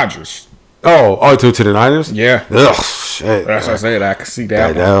about Rodgers. Oh, to the Niners? Yeah. Ugh, shit. That's what I said. I can see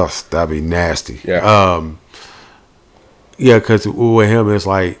that. That'd be nasty. Yeah. Yeah, because with him, it's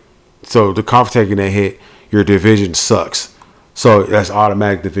like, so the conference taking that hit, your division sucks. So that's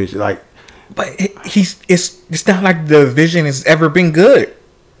automatic division. Like, but it's not like the division has ever been good.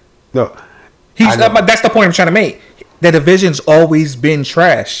 No. That's the point I'm trying to make. The division's always been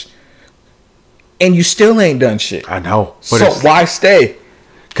trash. And you still ain't done shit. I know. But so why stay?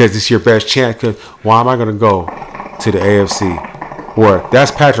 Because it's your best chance. Because why am I going to go to the AFC? Where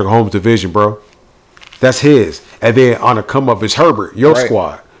that's Patrick Holmes' division, bro. That's his. And then on the come up is Herbert, your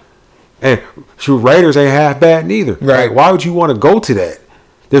squad. And shoot, Raiders ain't half bad neither. Right. Like, why would you want to go to that?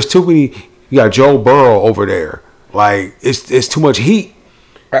 There's too many. You got Joe Burrow over there. Like, it's too much heat.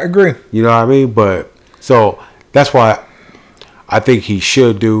 I agree. You know what I mean? But so that's why I think he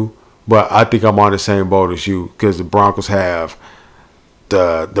should do. But I think I'm on the same boat as you because the Broncos have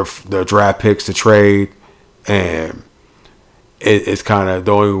the draft picks to trade, and it's kind of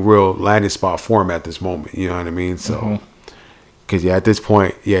the only real landing spot for him at this moment. You know what I mean? So, because at this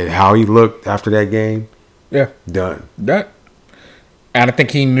point, how he looked after that game, done. And I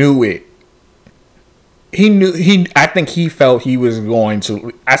think he knew it. I think he felt he was going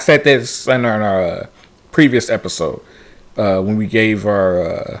to. I said this in our previous episode when we gave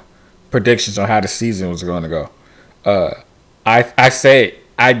our predictions on how the season was going to go. I said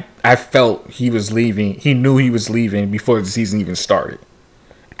I felt he was leaving. He knew he was leaving before the season even started.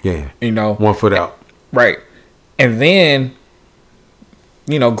 Yeah. 1 foot out. Right. And then,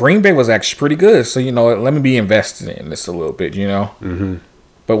 Green Bay was actually pretty good. So, let me be invested in this a little bit, Mm-hmm.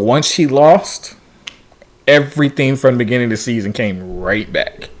 But once he lost, everything from the beginning of the season came right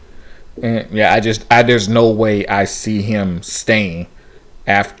back. And there's no way I see him staying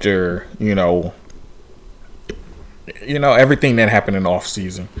after, everything that happened in the off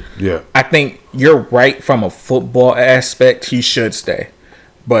season. Yeah. I think you're right from a football aspect. He should stay.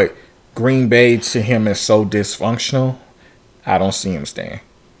 But Green Bay to him is so dysfunctional. I don't see him staying.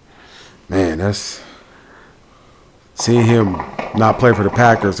 Man, seeing him not play for the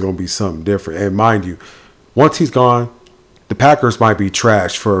Packers is going to be something different. And mind you, once he's gone, the Packers might be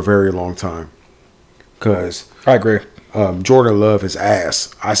trashed for a very long time. Because I agree. Jordan Love is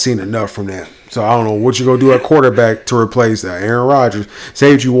ass. I've seen enough from that. So I don't know what you're going to do at quarterback to replace that. Aaron Rodgers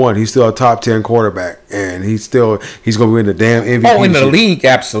saved you one. He's still a top 10 quarterback. And he's going to win the damn MVP. Oh, in the league,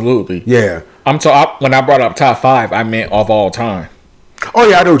 absolutely. Yeah. When I brought up top 5, I meant of all time. Oh,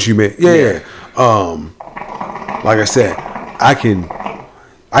 yeah, I know what you meant. Yeah. Like I said, I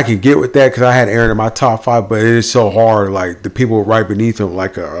can get with that because I had Aaron in my top 5, but it is so hard. Like, the people right beneath him,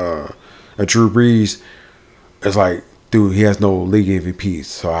 like a Drew Brees, it's like, dude, he has no league MVPs,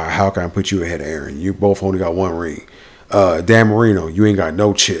 so how can I put you ahead of Aaron? You both only got one ring. Dan Marino, you ain't got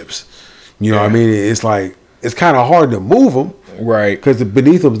no chips. You know what I mean? It's like it's kind of hard to move him, right? Because the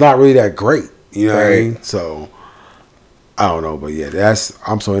beneath him's not really that great. You know what I mean? So I don't know, but yeah,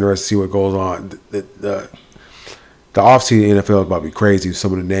 I'm so interested to see what goes on. The offseason in the NFL is about to be crazy with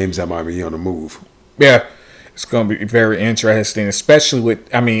some of the names that might be on the move. Yeah, it's going to be very interesting, especially with,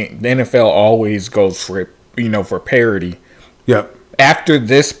 the NFL always goes for parity. Yep. After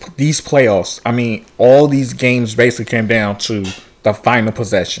these playoffs, all these games basically came down to the final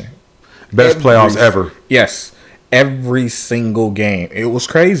possession. Best playoffs ever. Yes. Every single game. It was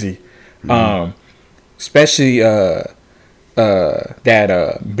crazy. Especially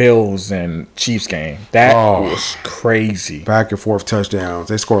that Bills and Chiefs game. That was crazy. Back and forth touchdowns.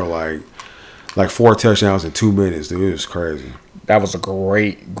 They scored like 4 touchdowns in 2 minutes. Dude, it was crazy. That was a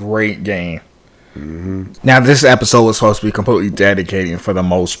great, great game. Now, this episode was supposed to be completely dedicated, for the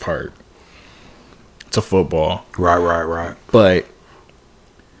most part, to football. Right. But,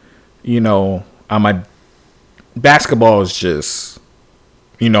 basketball is just,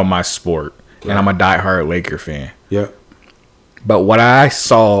 my sport. Right. And I'm a diehard Laker fan. Yep. But what I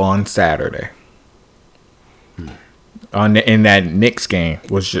saw on Saturday in that Knicks game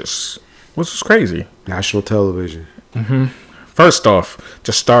was crazy. National television. First off,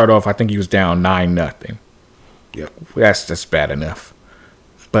 to start off, I think he was down 9-0. Yep. That's bad enough.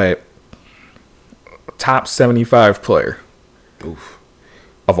 But top 75 player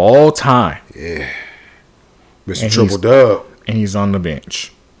of all time. Yeah. Mr. Triple Dub. And he's on the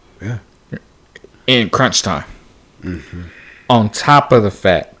bench. Yeah. In crunch time. On top of the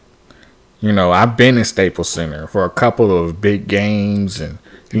fact, I've been in Staples Center for a couple of big games, and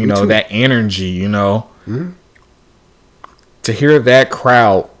that energy, to hear that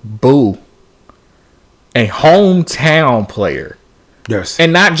crowd boo a hometown player. Yes.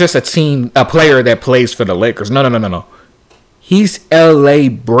 And not just a player that plays for the Lakers. No. He's LA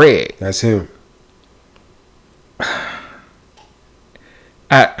bred. That's him.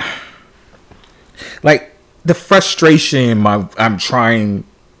 Like the frustration I'm trying,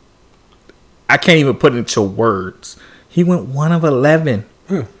 I can't even put it into words. He went 1 of 11.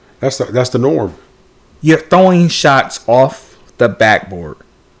 Yeah, that's the norm. You're throwing shots off the backboard.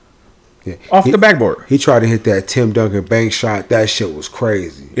 Yeah. The backboard. He tried to hit that Tim Duncan bank shot. That shit was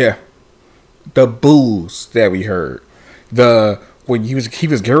crazy. Yeah. The boos that we heard. When he was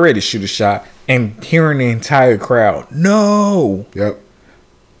getting ready to shoot a shot and hearing the entire crowd, no. Yep.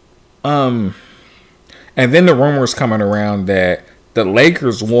 And then the rumors coming around that the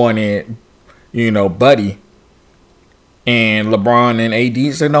Lakers wanted, Buddy, and LeBron and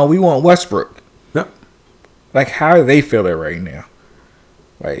AD said, no, we want Westbrook. Yep. Like, how do they feel it right now?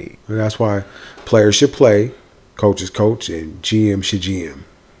 Like, and that's why players should play, coaches coach, and GM should GM.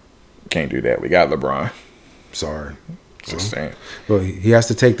 Can't do that. We got LeBron. Sorry. Just saying. But he has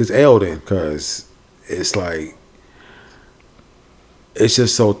to take this L then, because it's like, it's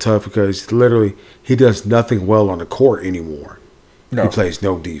just so tough, because literally he does nothing well on the court anymore. No. He plays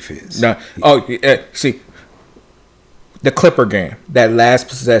no defense. No. See, the Clipper game, that last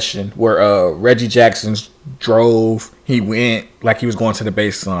possession where Reggie Jackson drove, he went like he was going to the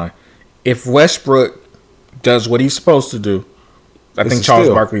baseline. If Westbrook does what he's supposed to do, I think Charles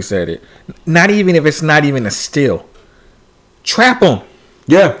Barkley said it. Not even if it's not even a steal, trap him.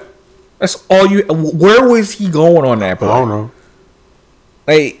 Yeah, that's all you. Where was he going on that play? I don't know.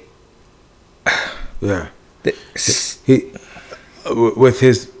 Like, yeah, he with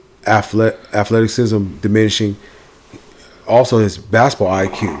his athleticism diminishing. Also, his basketball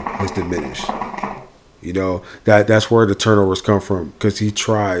IQ has diminished. That's where the turnovers come from, because he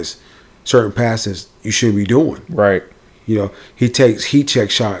tries certain passes you shouldn't be doing. Right. He takes heat check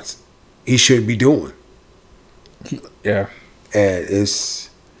shots he shouldn't be doing. Yeah. And it's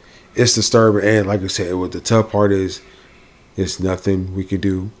disturbing. And like I said, what the tough part is, it's nothing we can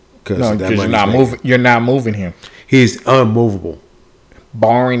do, because you're not moving him. He's unmovable.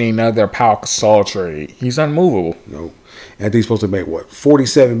 Barring another Pau Gasol trade, he's unmovable. Nope. And I think he's supposed to make what,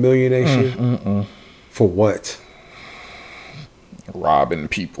 $47 million next year? For what? Robbing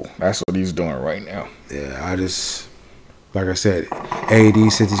people. That's what he's doing right now. Yeah, like I said,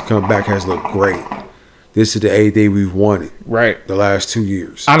 AD since he's come back has looked great. This is the AD we've wanted. Right. The last 2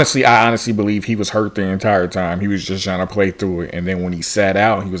 years. I honestly believe he was hurt the entire time. He was just trying to play through it. And then when he sat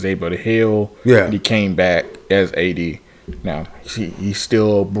out, he was able to heal. Yeah. And he came back as AD. Now, he's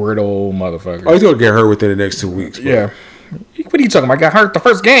still a brittle motherfucker. Oh, he's going to get hurt within the next 2 weeks. Bro. Yeah. What are you talking about? Got hurt the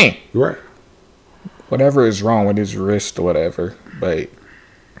first game. You're right. Whatever is wrong with his wrist or whatever. But,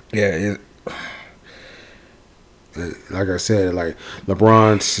 yeah. Like I said, like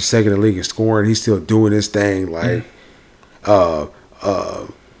LeBron's second in the league in scoring. He's still doing his thing. Like,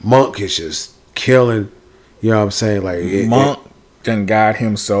 Monk is just killing. You know what I'm saying? Like Monk done got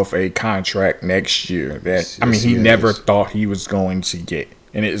himself a contract next year that he never thought he was going to get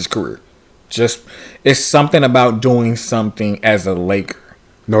in his career. Just it's something about doing something as a Laker.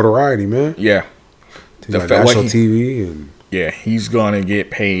 Notoriety, man. Yeah. The national TV and he's gonna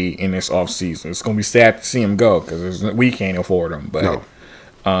get paid in this offseason. It's gonna be sad to see him go because we can't afford him. But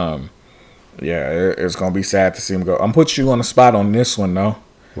it's gonna be sad to see him go. I'm put you on the spot on this one though.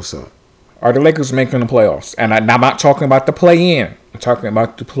 What's up? Are the Lakers making the playoffs? And I'm not talking about the play-in. I'm talking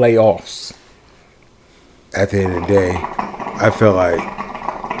about the playoffs. At the end of the day, I feel like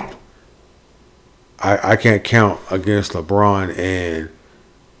I can't count against LeBron and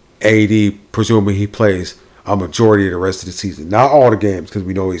AD, presuming he plays a majority of the rest of the season. Not all the games, because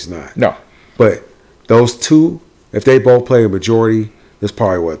we know he's not. No. But those two, if they both play a majority, there's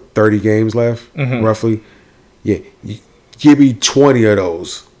probably, 30 games left, roughly? Yeah. Give me 20 of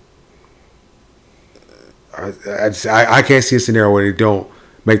those. I can't see a scenario where they don't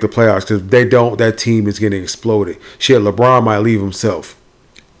make the playoffs, because if they don't, that team is getting exploded. Shit, LeBron might leave himself.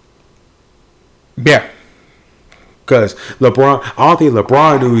 Yeah. Because LeBron, I don't think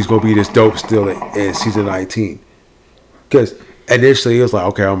LeBron knew he's going to be this dope still in season 19. Because initially it was like,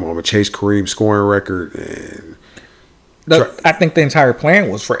 okay, I'm going to chase Kareem's scoring record. And I think the entire plan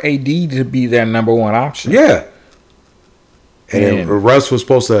was for AD to be their number one option. Yeah. And then Russ was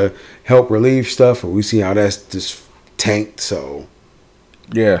supposed to help relieve stuff, and we see how that's just tanked, so.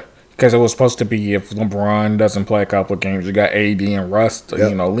 Yeah. Because it was supposed to be if LeBron doesn't play a couple of games, you got AD and Russ to,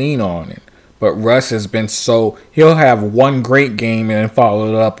 lean on it. But Russ has been he'll have one great game and then follow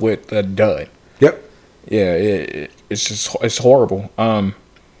it up with a dud. Yep. Yeah, it's horrible. I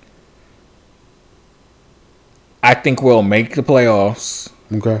think we'll make the playoffs.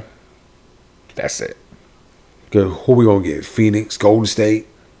 Okay. That's it. Good. Who we gonna get? Phoenix, Golden State?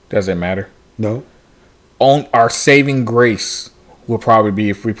 Doesn't matter. No. Our saving grace will probably be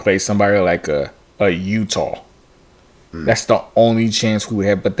if we play somebody like a Utah. That's the only chance we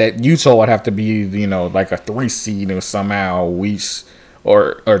have. But that Utah would have to be, like a 3 seed or somehow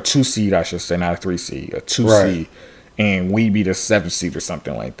or 2 seed, I should say, not a 3 seed, a 2 seed, and we be the 7 seed or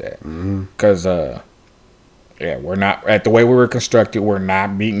something like that. Because, we're not at the way we were constructed. We're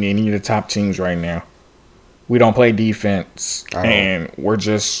not beating any of the top teams right now. We don't play defense, and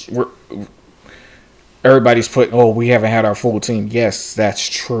everybody's put. Oh, we haven't had our full team. Yes, that's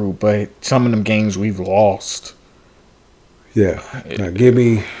true. But some of them games we've lost. Yeah. Now give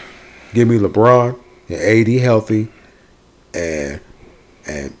me LeBron and AD healthy, and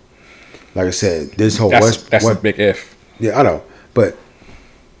like I said, this whole that's a big if. Yeah, I know, but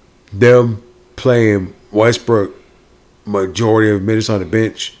them playing Westbrook majority of minutes on the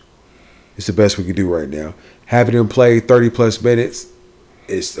bench is the best we can do right now. Having them play 30+ minutes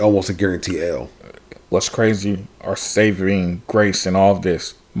is almost a guarantee L. What's crazy, our saving grace in all of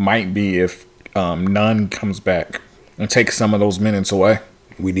this might be if Nunn comes back and take some of those minutes away.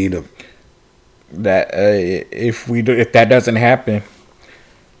 We need him. That if that doesn't happen,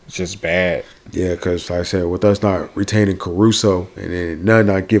 it's just bad. Yeah, because like I said, with us not retaining Caruso and then Nunn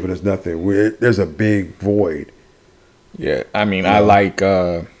not giving us nothing, there's a big void. Yeah, I like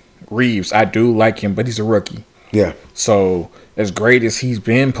Reeves. I do like him, but he's a rookie. Yeah. So as great as he's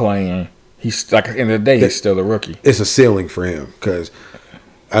been playing, he's like at the end of the day, he's still a rookie. It's a ceiling for him because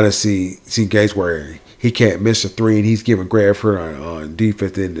I done see games where he can't miss a 3 and he's giving great effort on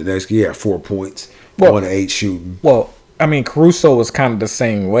defense. Then the next year, 4 points, 1 of 8 shooting. Well, Caruso was kind of the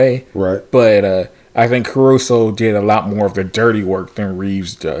same way, right? But I think Caruso did a lot more of the dirty work than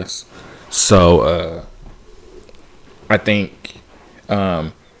Reeves does. So I think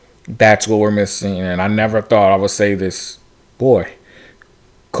that's what we're missing. And I never thought I would say this. Boy,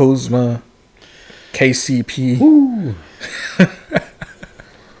 Kuzma, KCP. Woo.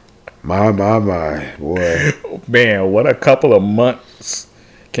 My, boy. Man, what a couple of months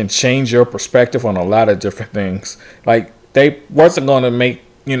can change your perspective on a lot of different things. Like, they wasn't going to make,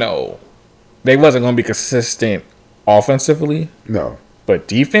 they wasn't going to be consistent offensively. No. But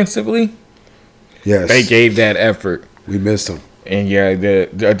defensively, yes, they gave that effort. We missed them. And, yeah,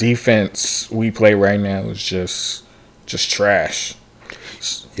 the defense we play right now is just trash.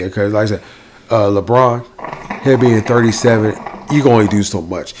 Yeah, because like I said, LeBron, he'll be in 37. You can only do so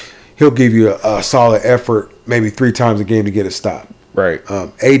much. He'll give you a solid effort maybe 3 times a game to get a stop. Right.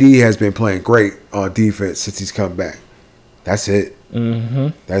 AD has been playing great on defense since he's come back. That's it. Mm-hmm.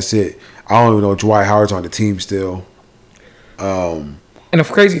 That's it. I don't even know if Dwight Howard's on the team still. And the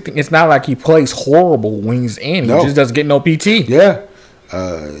crazy thing, it's not like he plays horrible when he's in. He just doesn't get no PT. Yeah.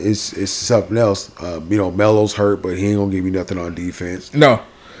 It's something else. Melo's hurt, but he ain't going to give you nothing on defense. No.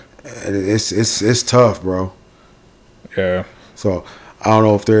 And it's tough, bro. Yeah. So I don't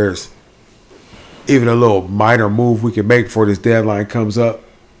know if there's even a little minor move we can make before this deadline comes up,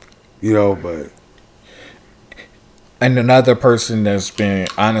 but. And another person that's been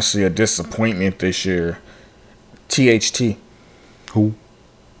honestly a disappointment this year, THT. Who?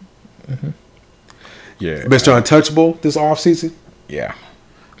 Mm-hmm. Yeah. Mr. Untouchable this offseason? Yeah.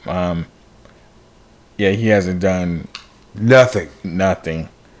 Yeah, he hasn't done nothing.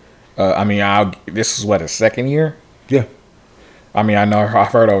 This is what, his second year? Yeah. I mean,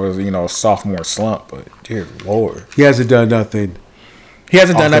 I've heard of his, sophomore slump, but dear Lord. He hasn't done nothing. He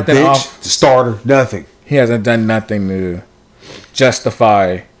hasn't done nothing off the starter, nothing. He hasn't done nothing to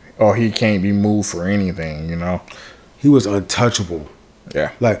justify, or he can't be moved for anything, He was untouchable.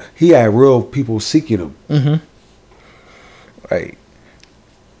 Yeah. Like, he had real people seeking him. Mm-hmm. Like,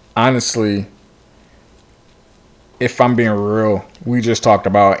 honestly, if I'm being real, we just talked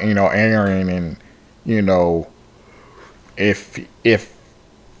about, Aaron and, if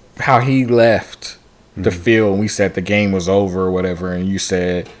how he left the field and we said the game was over or whatever, and you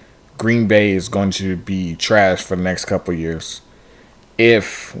said Green Bay is going to be trash for the next couple of years.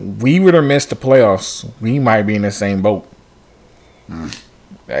 If we would have missed the playoffs, we might be in the same boat.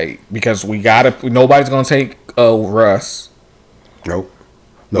 Like, because nobody's going to take Russ. Nope.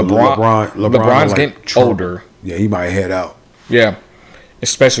 LeBron's getting older. Yeah, he might head out. Yeah.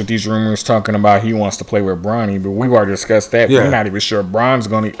 Especially with these rumors talking about he wants to play with Bronny, but we've already discussed that. Yeah. We're not even sure Bronny's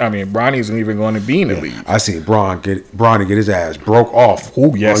even going to be in the league. I seen Bronny get his ass broke off.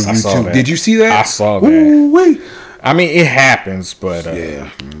 Oh yes, I saw that. Did you see that? I saw that. Ooh-wee. I mean, it happens, but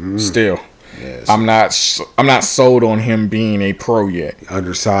still, I'm not sold on him being a pro yet.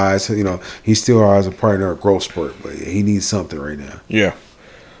 Undersized, he still has a partner at growth spurt, but he needs something right now. Yeah.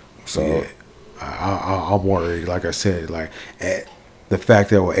 So yeah, I'm worried. Like I said, the fact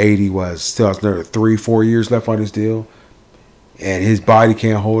that 80 still has another 3-4 years left on his deal, and his body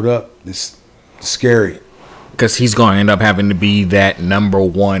can't hold up. It's scary. Because he's going to end up having to be that number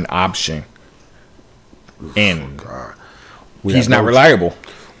one option. And he's not reliable.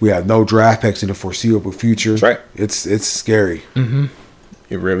 We have no draft picks in the foreseeable future. That's right. It's scary. Mm-hmm.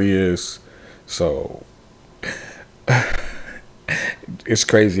 It really is. So it's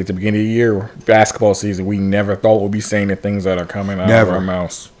crazy. At the beginning of the year, basketball season, we never thought we'd be saying the things that are coming out of our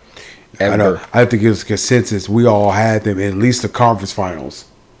mouths. Ever. I know. I have to give us a consensus. We all had them in at least the conference finals.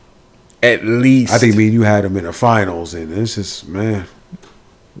 At least. I think me and you had them in the finals, and it's just, man.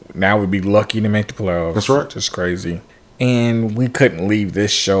 Now we'd be lucky to make the playoffs. That's right. Just crazy. And we couldn't leave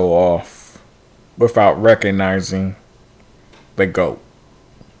this show off without recognizing the GOAT.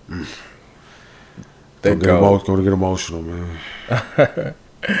 Going to get emotional, man.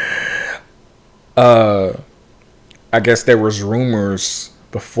 I guess there was rumors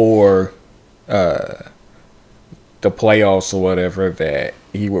before the playoffs or whatever that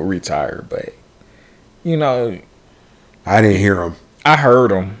he would retire, but I didn't hear him. I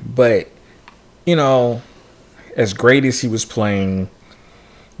heard him, but as great as he was playing,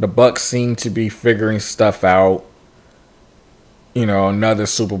 the Bucks seemed to be figuring stuff out. Another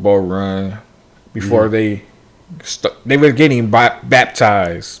Super Bowl run before they were getting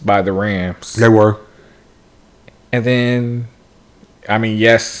baptized by the Rams. They were. And then,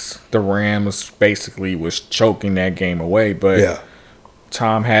 yes, the Rams basically was choking that game away, but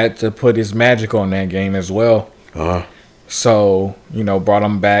Tom had to put his magic on that game as well. Uh-huh. So, brought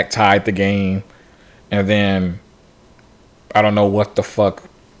him back, tied the game, and then I don't know what the fuck.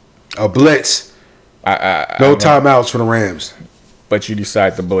 A blitz. No timeouts for the Rams. But you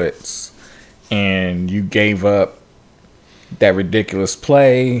decide to blitz. And you gave up that ridiculous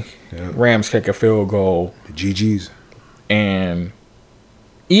play. Yep. Rams kick a field goal. GG's. And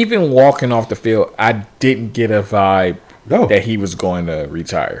even walking off the field, I didn't get a vibe that he was going to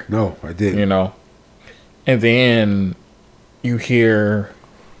retire. No, I didn't. And then you hear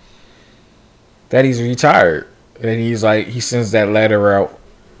that he's retired. And he's like, he sends that letter out.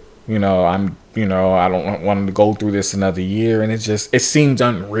 I don't want him to go through this another year. And it seems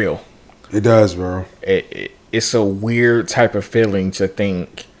unreal. It does, bro. It's a weird type of feeling to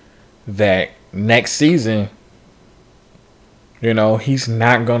think that next season, he's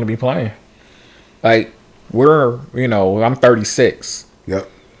not going to be playing. Like, I'm 36. Yep.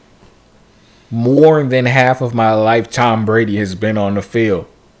 More than half of my life, Tom Brady has been on the field.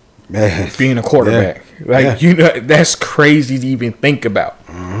 Man. Being a quarterback. That's crazy to even think about.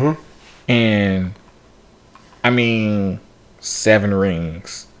 Uh-huh. And, 7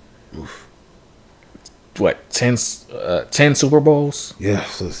 rings. Oof. What, 10 Super Bowls? Yeah,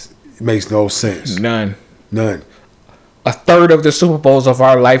 so it makes no sense. None. a third of the Super Bowls of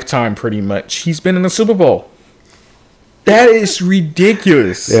our lifetime, pretty much. He's been in the Super Bowl. That is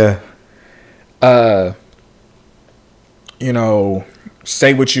ridiculous. Yeah. You know,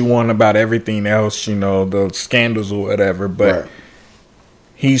 say what you want about everything else, you know, the scandals or whatever, but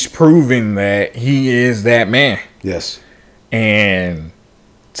he's proven that he is that man. Yes. And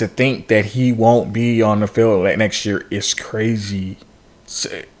to think that he won't be on the field next year is crazy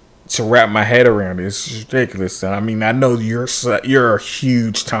to wrap my head around. It's ridiculous. I mean, I know you're a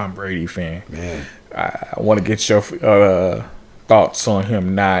huge Tom Brady fan. Man. I want to get your thoughts on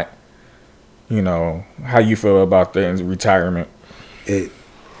him, not, you know, how you feel about the retirement. It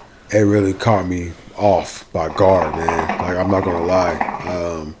really caught me off by guard, man. Like, I'm not gonna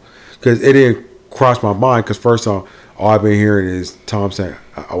lie, because it didn't cross my mind. Because first off, all I've been hearing is Tom saying,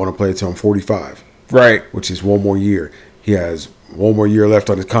 "I want to play until I'm 45," right? Which is one more year. He has one more year left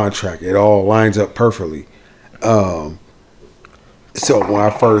on his contract. It all lines up perfectly. So when I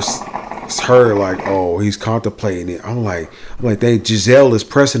first heard like, oh, he's contemplating it, I'm like, dang, Giselle is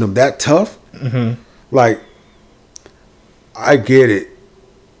pressing him that tough. Mm-hmm. Like, I get it.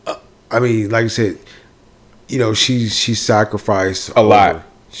 I mean, like I said, you know, she sacrificed a lot.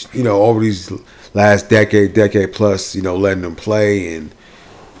 You know, over these last decade plus, you know, letting them play and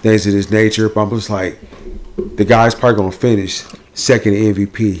things of this nature. But I'm just like, the guy's probably gonna finish second in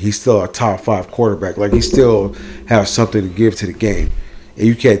MVP. He's still a top 5 quarterback. Like, he still has something to give to the game. And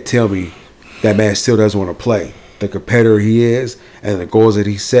you can't tell me that man still doesn't want to play. The competitor he is and the goals that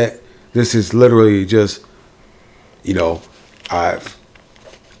he set. This is literally just, you know, I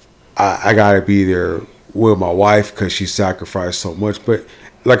gotta be there with my wife because she sacrificed so much. But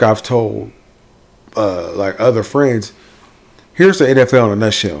like I've told like other friends, here's the NFL in a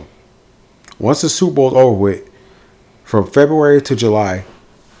nutshell. Once the Super Bowl's over with, from February to July,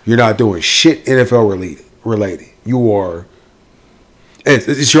 you're not doing shit NFL related. You are,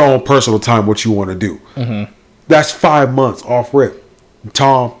 it's your own personal time, what you want to do. Mm-hmm. That's 5 months off rip.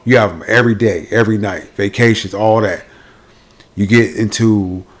 Tom, you have them every day, every night, vacations, all that. You get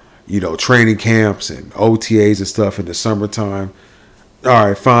into, you know, training camps and OTAs and stuff in the summertime. All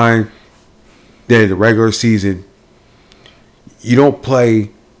right, fine. Then the regular season, you don't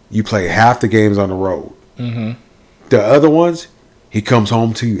play. You play half the games on the road. Mm-hmm. The other ones, he comes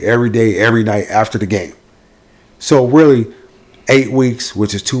home to you every day, every night after the game. So really, 8 weeks,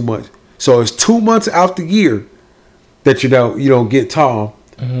 which is 2 months. So it's 2 months out the year that you don't get Tom.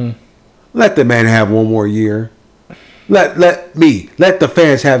 Mm-hmm. Let the man have one more year. Let the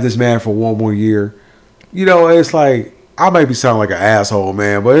fans have this man for one more year. You know, it's like, I might be sounding like an asshole,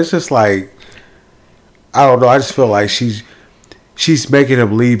 man, but it's just like, I don't know. I just feel like she's making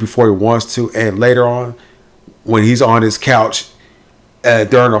him leave before he wants to, and later on, when he's on his couch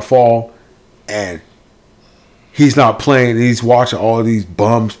during the fall, and he's not playing, and he's watching all these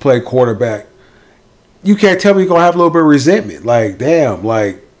bums play quarterback, you can't tell me you're gonna have a little bit of resentment. Like, damn,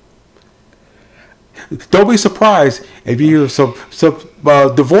 like, don't be surprised if you hear some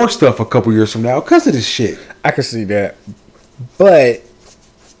divorce stuff a couple years from now because of this shit. I can see that, but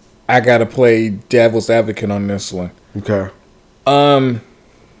I gotta play devil's advocate on this one. Okay.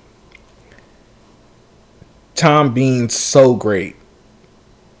 Tom being so great,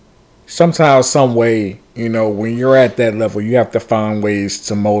 somehow, some way, you know, when you're at that level, you have to find ways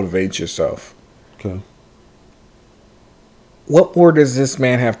to motivate yourself. Okay. What more does this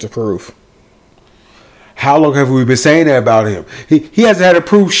man have to prove? How long have we been saying that about him? He hasn't had to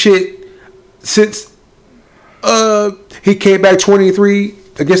prove shit since he came back 23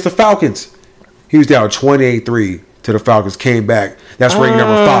 against the Falcons. He was down 28-3 to the Falcons, came back. That's ring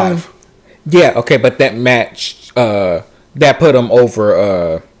number 5. Yeah, okay, but that match, that put him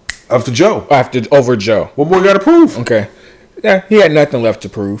over after Joe. Over Joe. What more you got to prove? Okay. Yeah, he had nothing left to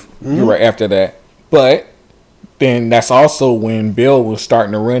prove. Mm-hmm. You're right after that. But then that's also when Bill was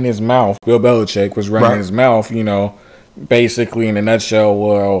starting to run his mouth. Bill Belichick was running his mouth, you know, basically in a nutshell,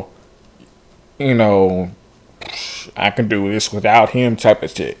 well, you know, I can do this without him type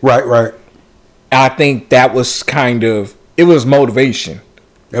of shit. Right. I think that was it was motivation.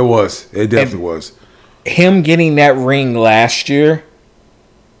 It was. It definitely was. Him getting that ring last year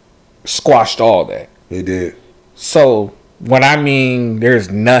squashed all that. It did. So, what I mean, there's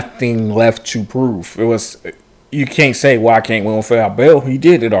nothing left to prove. It was, you can't say, well, I can't win without Bill. He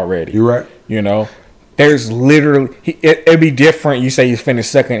did it already. You're right. You know, there's literally, it'd be different. You say he's finished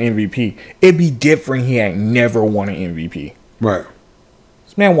second MVP. It'd be different. He ain't never won an MVP. Right.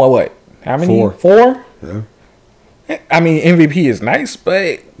 This man won what? How many? 4? Yeah. I mean, MVP is nice,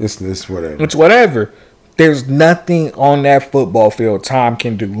 but it's whatever. It's whatever. There's nothing on that football field Tom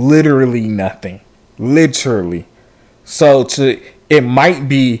can do. Literally nothing. Literally. So it might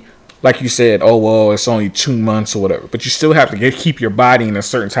be like you said, oh well, it's only 2 months or whatever, but you still have to keep your body in a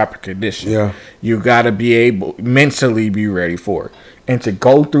certain type of condition. Yeah, you got to be able mentally be ready for it, and to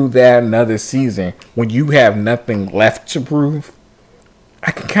go through that another season when you have nothing left to prove,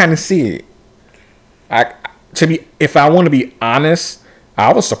 I can kind of see it. If I want to be honest,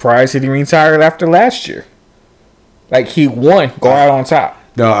 I was surprised that he retired after last year. Like he won, go out on top.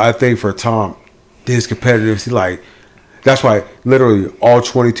 No, I think for Tom, his competitiveness, like that's why literally all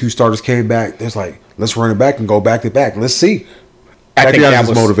 22 starters came back. There's like, let's run it back and go back to back. Let's see. I think that was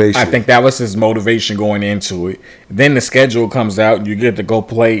his motivation. I think that was his motivation going into it. Then the schedule comes out, and you get to go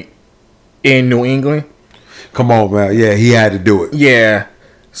play in New England. Come on, man. Yeah, he had to do it. Yeah.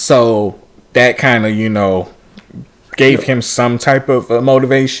 So that kind of, gave him some type of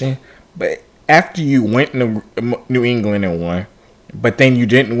motivation. But after you went to New England and won, but then you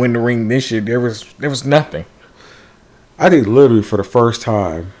didn't win the ring this year, there was nothing. I think literally for the first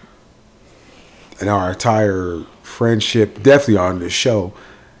time in our entire friendship, definitely on this show,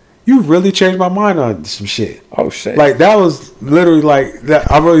 you really changed my mind on some shit. Oh shit! Like that was literally like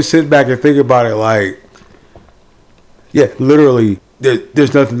that. I'm really sitting back and thinking about it. Like, yeah, literally,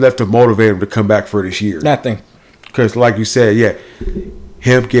 there's nothing left to motivate him to come back for this year. Nothing. Because, like you said, yeah,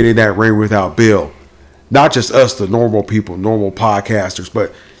 him getting that ring without Bill, not just us, the normal people, normal podcasters,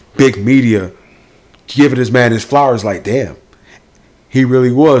 but big media giving this man his flowers. Like, damn, he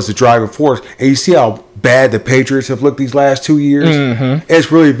really was the driving force. And you see how bad the Patriots have looked these last 2 years. Mm-hmm. It's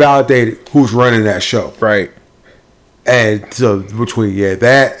really validated who's running that show, right? And so between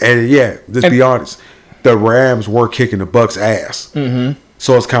that and let's be honest, the Rams were kicking the Bucs' ass. Mm-hmm.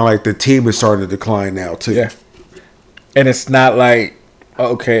 So it's kind of like the team is starting to decline now too. Yeah. And it's not like,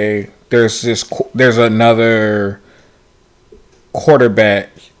 okay, there's another quarterback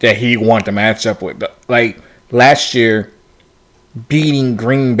that he want to match up with. Like last year, beating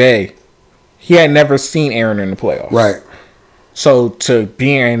Green Bay, he had never seen Aaron in the playoffs. Right. So to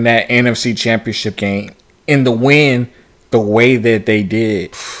be in that NFC Championship game and the win the way that they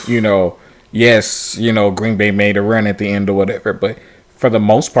did, yes, Green Bay made a run at the end or whatever, but for the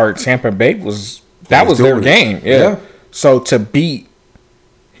most part, Tampa Bay was their game. Yeah. So to beat,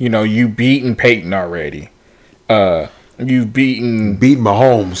 you've beaten Peyton already. You've beaten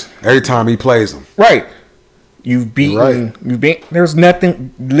Mahomes every time he plays him. Right. You've beaten. There's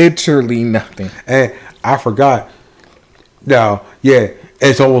nothing, literally nothing. And I forgot. Now,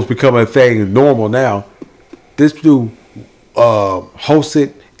 it's almost become a thing normal now. This dude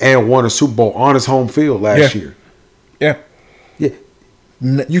hosted and won a Super Bowl on his home field last year. Yeah. Yeah.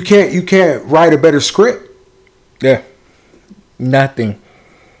 You can't write a better script. Yeah. Nothing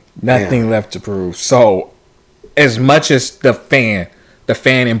left to prove. So, as much as the fan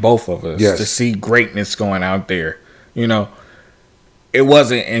in both of us, to see greatness going out there, it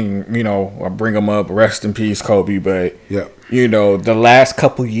wasn't, and I bring him up, rest in peace, Kobe, but the last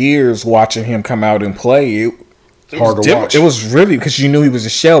couple years watching him come out and play, it hard to watch. It was really because you knew he was a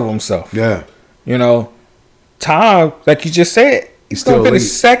shell of himself. Yeah. Tom, like you just said, he's still been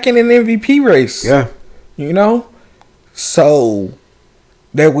second in the MVP race. Yeah. So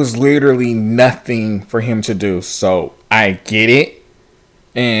there was literally nothing for him to do. So I get it.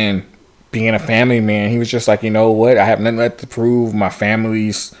 And being a family man, he was just like, you know what? I have nothing left to prove. My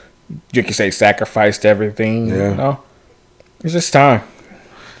family's, you can say, sacrificed everything. Yeah. It's just time.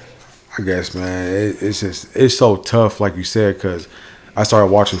 I guess, man, it's so tough, like you said, because I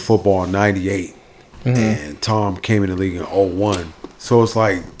started watching football in '98, and Tom came in the league in 2001. So it's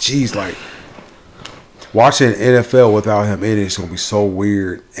like, geez, like watching NFL without him in it's gonna be so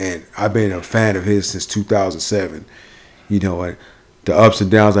weird. And I've been a fan of his since 2007. And the ups and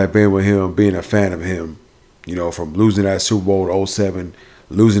downs I've been with him, being a fan of him. From losing that Super Bowl in 2007,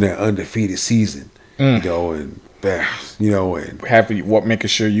 losing that undefeated season. And happy making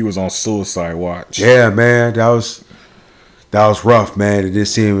sure you was on suicide watch. Yeah, man, that was rough, man. And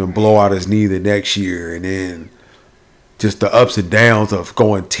just seeing him blow out his knee the next year, and then just the ups and downs of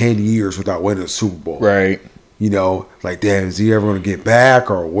going 10 years without winning a Super Bowl. Right. Like, damn, is he ever going to get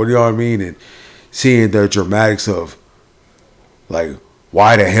back, or what do you know what I mean? And seeing the dramatics of, like,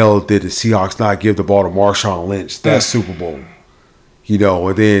 why the hell did the Seahawks not give the ball to Marshawn Lynch that Super Bowl?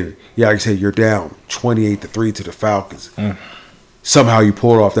 And then, like I said, you're down 28-3 to the Falcons. Somehow you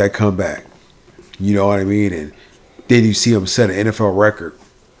pulled off that comeback. You know what I mean? And then you see him set an NFL record,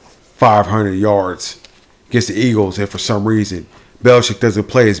 500 yards against the Eagles, and for some reason, Belichick doesn't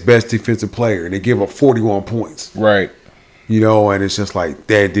play his best defensive player, and they give up 41 points. Right. And it's just like,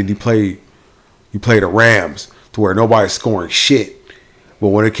 Dad, did he play the Rams to where nobody's scoring shit? But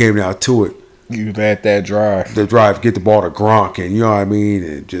when it came down to it, You let that drive. The drive, get the ball to Gronk, and you know what I mean,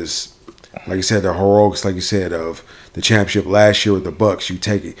 and just like you said, the heroics, like you said, of the championship last year with the Bucks. You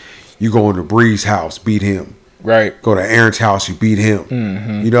take it, you go into Bree's house, beat him. Right. Go to Aaron's house, you beat him.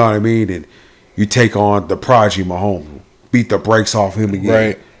 Mm-hmm. You know what I mean, and you take on the prodigy Mahomes, beat the brakes off him again.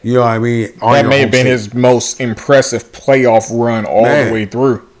 Right. You know what I mean? That may have been his most impressive playoff run all the way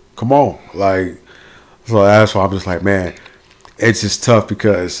through. Come on, like, so that's why I'm just like, man, it's just tough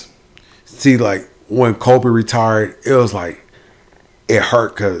because, see, like when Kobe retired, it was like it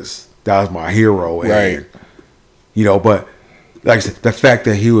hurt because that was my hero, and right? You know, but like I said, the fact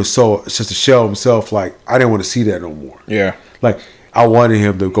that he was just a shell of himself, like I didn't want to see that no more. Yeah, like I wanted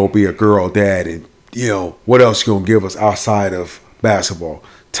him to go be a girl dad, and you know what else you gonna give us outside of basketball,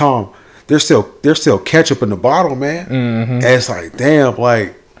 Tom? There's still ketchup in the bottle, man. Mm-hmm. And it's like, damn,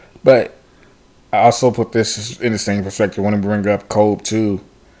 like. But I also put this in the same perspective. I want to bring up Kobe too.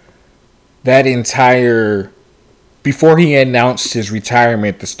 That entire, before he announced his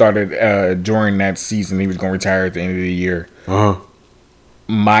retirement that started during that season, he was going to retire at the end of the year.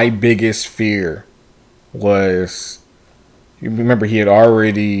 My biggest fear was, you remember he had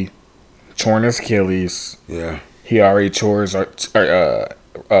already torn his Achilles. Yeah. He already tore his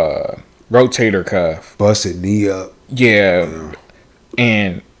rotator cuff. Busted knee up. Yeah.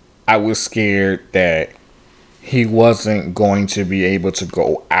 And I was scared that he wasn't going to be able to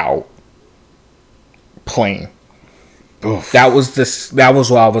go out playing. Oof. That was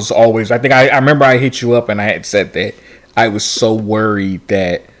what I was always. I think I remember I hit you up and I had said that I was so worried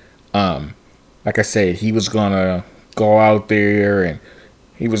that, like I said, he was gonna go out there and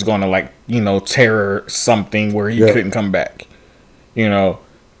he was gonna, like, you know, tear something where he couldn't come back. You know,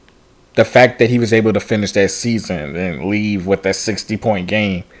 the fact that he was able to finish that season and leave with that 60-point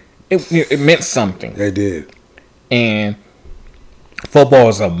game, it meant something. They did. And football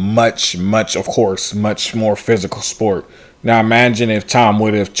is a much more physical sport. Now imagine if Tom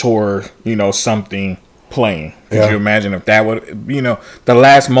would have tore, you know, something playing. Could you imagine if that would, you know, the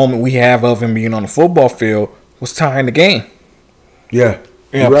last moment we have of him being on the football field was tying the game. Yeah.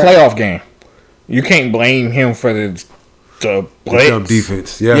 In a playoff game. You can't blame him for the blitz.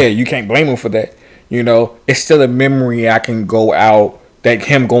 Defense. Yeah. Yeah, you can't blame him for that. You know, it's still a memory I can go out, that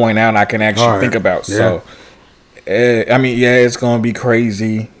him going out I can actually think about. Yeah. So, I mean, yeah, it's going to be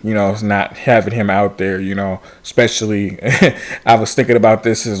crazy, you know, it's not having him out there, you know, especially, I was thinking about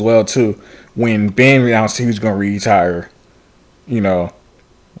this as well, too. When Ben announced he was going to retire, you know,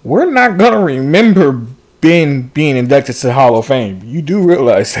 we're not going to remember Ben being inducted to the Hall of Fame. You do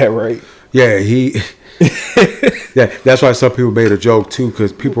realize that, right? Yeah, yeah, that's why some people made a joke, too,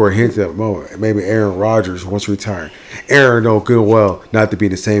 because people were hinting at, oh, maybe Aaron Rodgers wants to retire. Aaron know good well not to be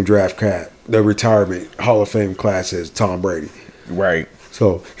in the same the retirement Hall of Fame class as Tom Brady. Right.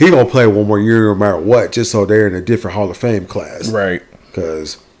 So he going to play one more year no matter what, just so they're in a different Hall of Fame class. Right.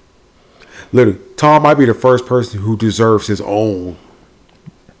 Because literally, Tom might be the first person who deserves his own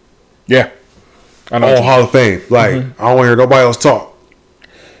Hall of Fame. Like, I don't want to hear nobody else talk.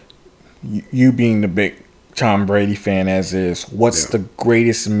 You being the big Tom Brady fan as is, what's the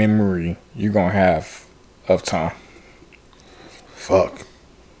greatest memory you're going to have of Tom? Fuck.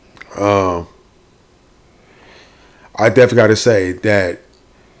 I definitely got to say that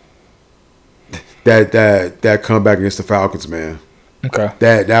comeback against the Falcons, man. Okay.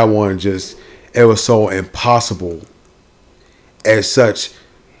 That one just, it was so impossible. As such,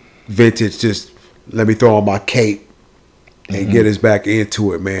 vintage, just let me throw on my cape and get us back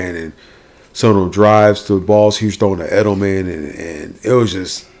into it, man. And some of them drives, the balls he was throwing to Edelman, and it was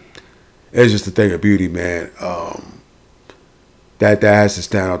just a thing of beauty, man. That has to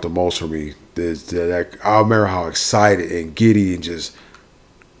stand out the most for me. I remember how excited and giddy and just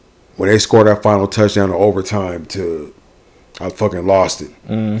when they scored that final touchdown in overtime, I fucking lost it.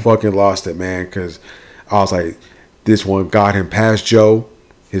 Fucking lost it, man, because I was like, this one got him past Joe,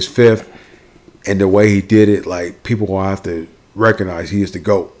 his fifth, and the way he did it, like, people gonna have to recognize he is the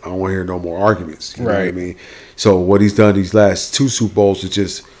GOAT. I don't want to hear no more arguments. You know what I mean? So what he's done these last two Super Bowls is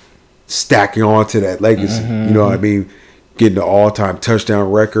just stacking on to that legacy. You know what I mean? Getting the all-time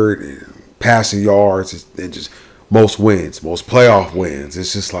touchdown record, and passing yards, and just most wins, most playoff wins.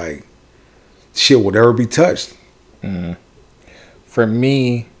 It's just like shit will never be touched. For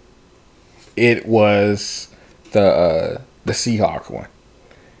me, it was the Seahawks one,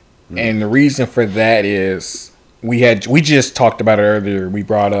 and the reason for that is we just talked about it earlier. We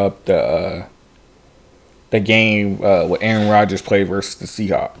brought up the game with Aaron Rodgers played versus the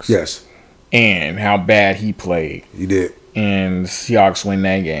Seahawks. Yes, and how bad he played. He did. And the Seahawks win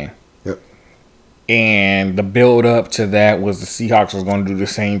that game. Yep. And the build up to that was the Seahawks was going to do the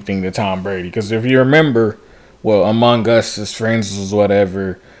same thing to Tom Brady. Because if you remember, well, among us as friends was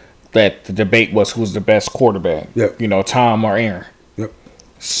whatever, that the debate was who's the best quarterback. Yep. You know, Tom or Aaron. Yep.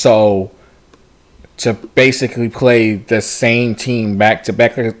 So to basically play the same team back to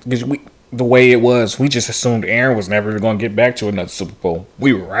back, because the way it was, we just assumed Aaron was never going to get back to another Super Bowl.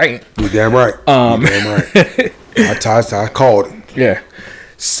 We were right. You're damn right. You're damn right. I called it. Yeah.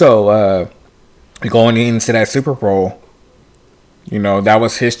 So going into that Super Bowl, you know, that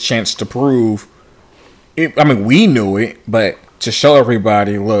was his chance to prove it. I mean, we knew it, but to show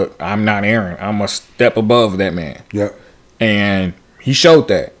everybody, look, I'm not Aaron. I'm a step above that man. Yep. And he showed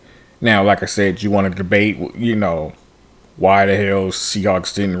that. Now, like I said, you want to debate, you know, why the hell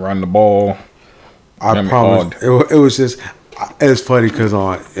Seahawks didn't run the ball. I promise. It was just, it's funny because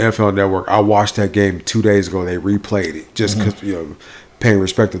on NFL Network, I watched that game 2 days ago. They replayed it just because, you know, paying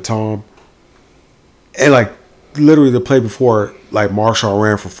respect to Tom. And, like, literally the play before, like, Marshall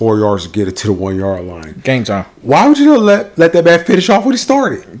ran for 4 yards to get it to the 1 yard line. Game time. Why would you let that man finish off what he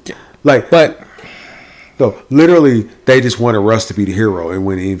started? Like, but no, literally, they just wanted Russ to be the hero and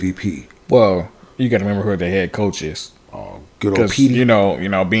win the MVP. Well, you got to remember who the head coach is. Oh, good old Petey. You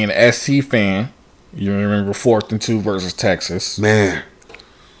know, being an SC fan, you remember 4th and 2 versus Texas. Man.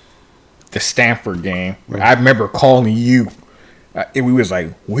 The Stanford game. I remember calling you. We was like,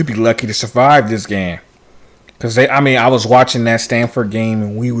 we'd be lucky to survive this game. Because, I was watching that Stanford game,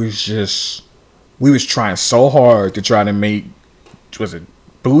 and we was trying so hard to try to make, was it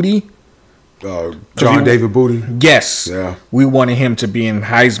Booty? John David Booty? Yes. Yeah. We wanted him to be in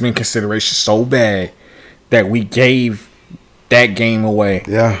Heisman consideration so bad that we gave that game away.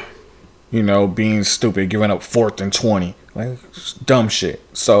 Yeah. You know, being stupid, giving up 4th and 20. Like, dumb shit.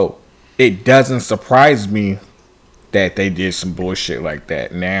 So, it doesn't surprise me that they did some bullshit like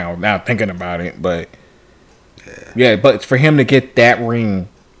that now thinking about it. But, yeah, but for him to get that ring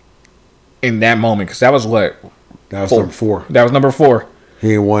in that moment, because that was what? That was number 4. That was number 4.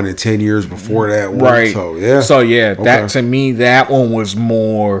 He ain't won in 10 years before that one. Right. So, yeah. Okay. That to me, that one was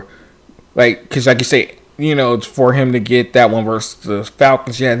more, like, because like you say, you know, for him to get that one versus the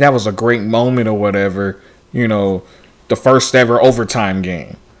Falcons, yeah, that was a great moment or whatever. You know, the first ever overtime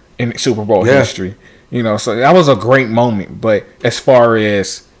game in Super Bowl history. You know, so that was a great moment. But as far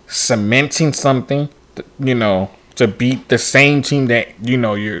as cementing something, you know, to beat the same team that, you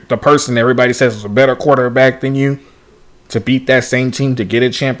know, the person everybody says is a better quarterback than you, to beat that same team to get a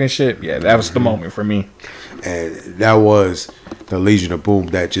championship, yeah, that was the moment for me. And that was the Legion of Boom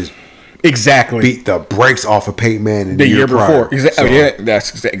that just beat the brakes off of Peyton Manning the year before. So, yeah,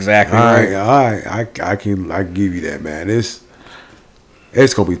 that's exactly right. I can give you that, man. It's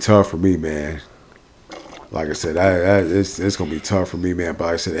gonna be tough for me, man. Like I said, it's gonna be tough for me, man. But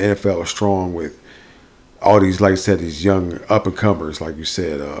like I said, the NFL is strong with all these, like I said, these young up and comers, like you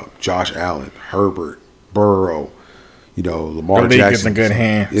said, Josh Allen, Herbert, Burrow. You know, Lamar Jackson. The league is in good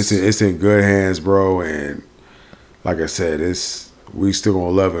hands. It's in good hands, bro. And like I said, we still gonna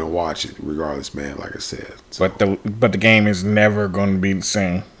love it and watch it, regardless, man. Like I said, so. but the game is never gonna be the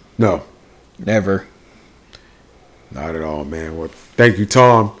same. No, never. Not at all, man. Well, thank you,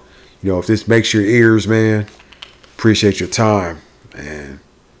 Tom. You know, if this makes your ears, man, appreciate your time and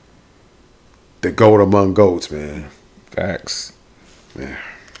the goat among goats, man. Facts, man.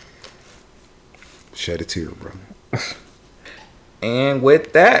 Shed a tear, bro. And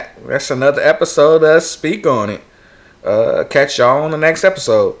with that, that's another episode of Speak On It. Catch y'all on the next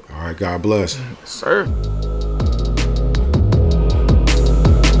episode. All right, God bless. Sir.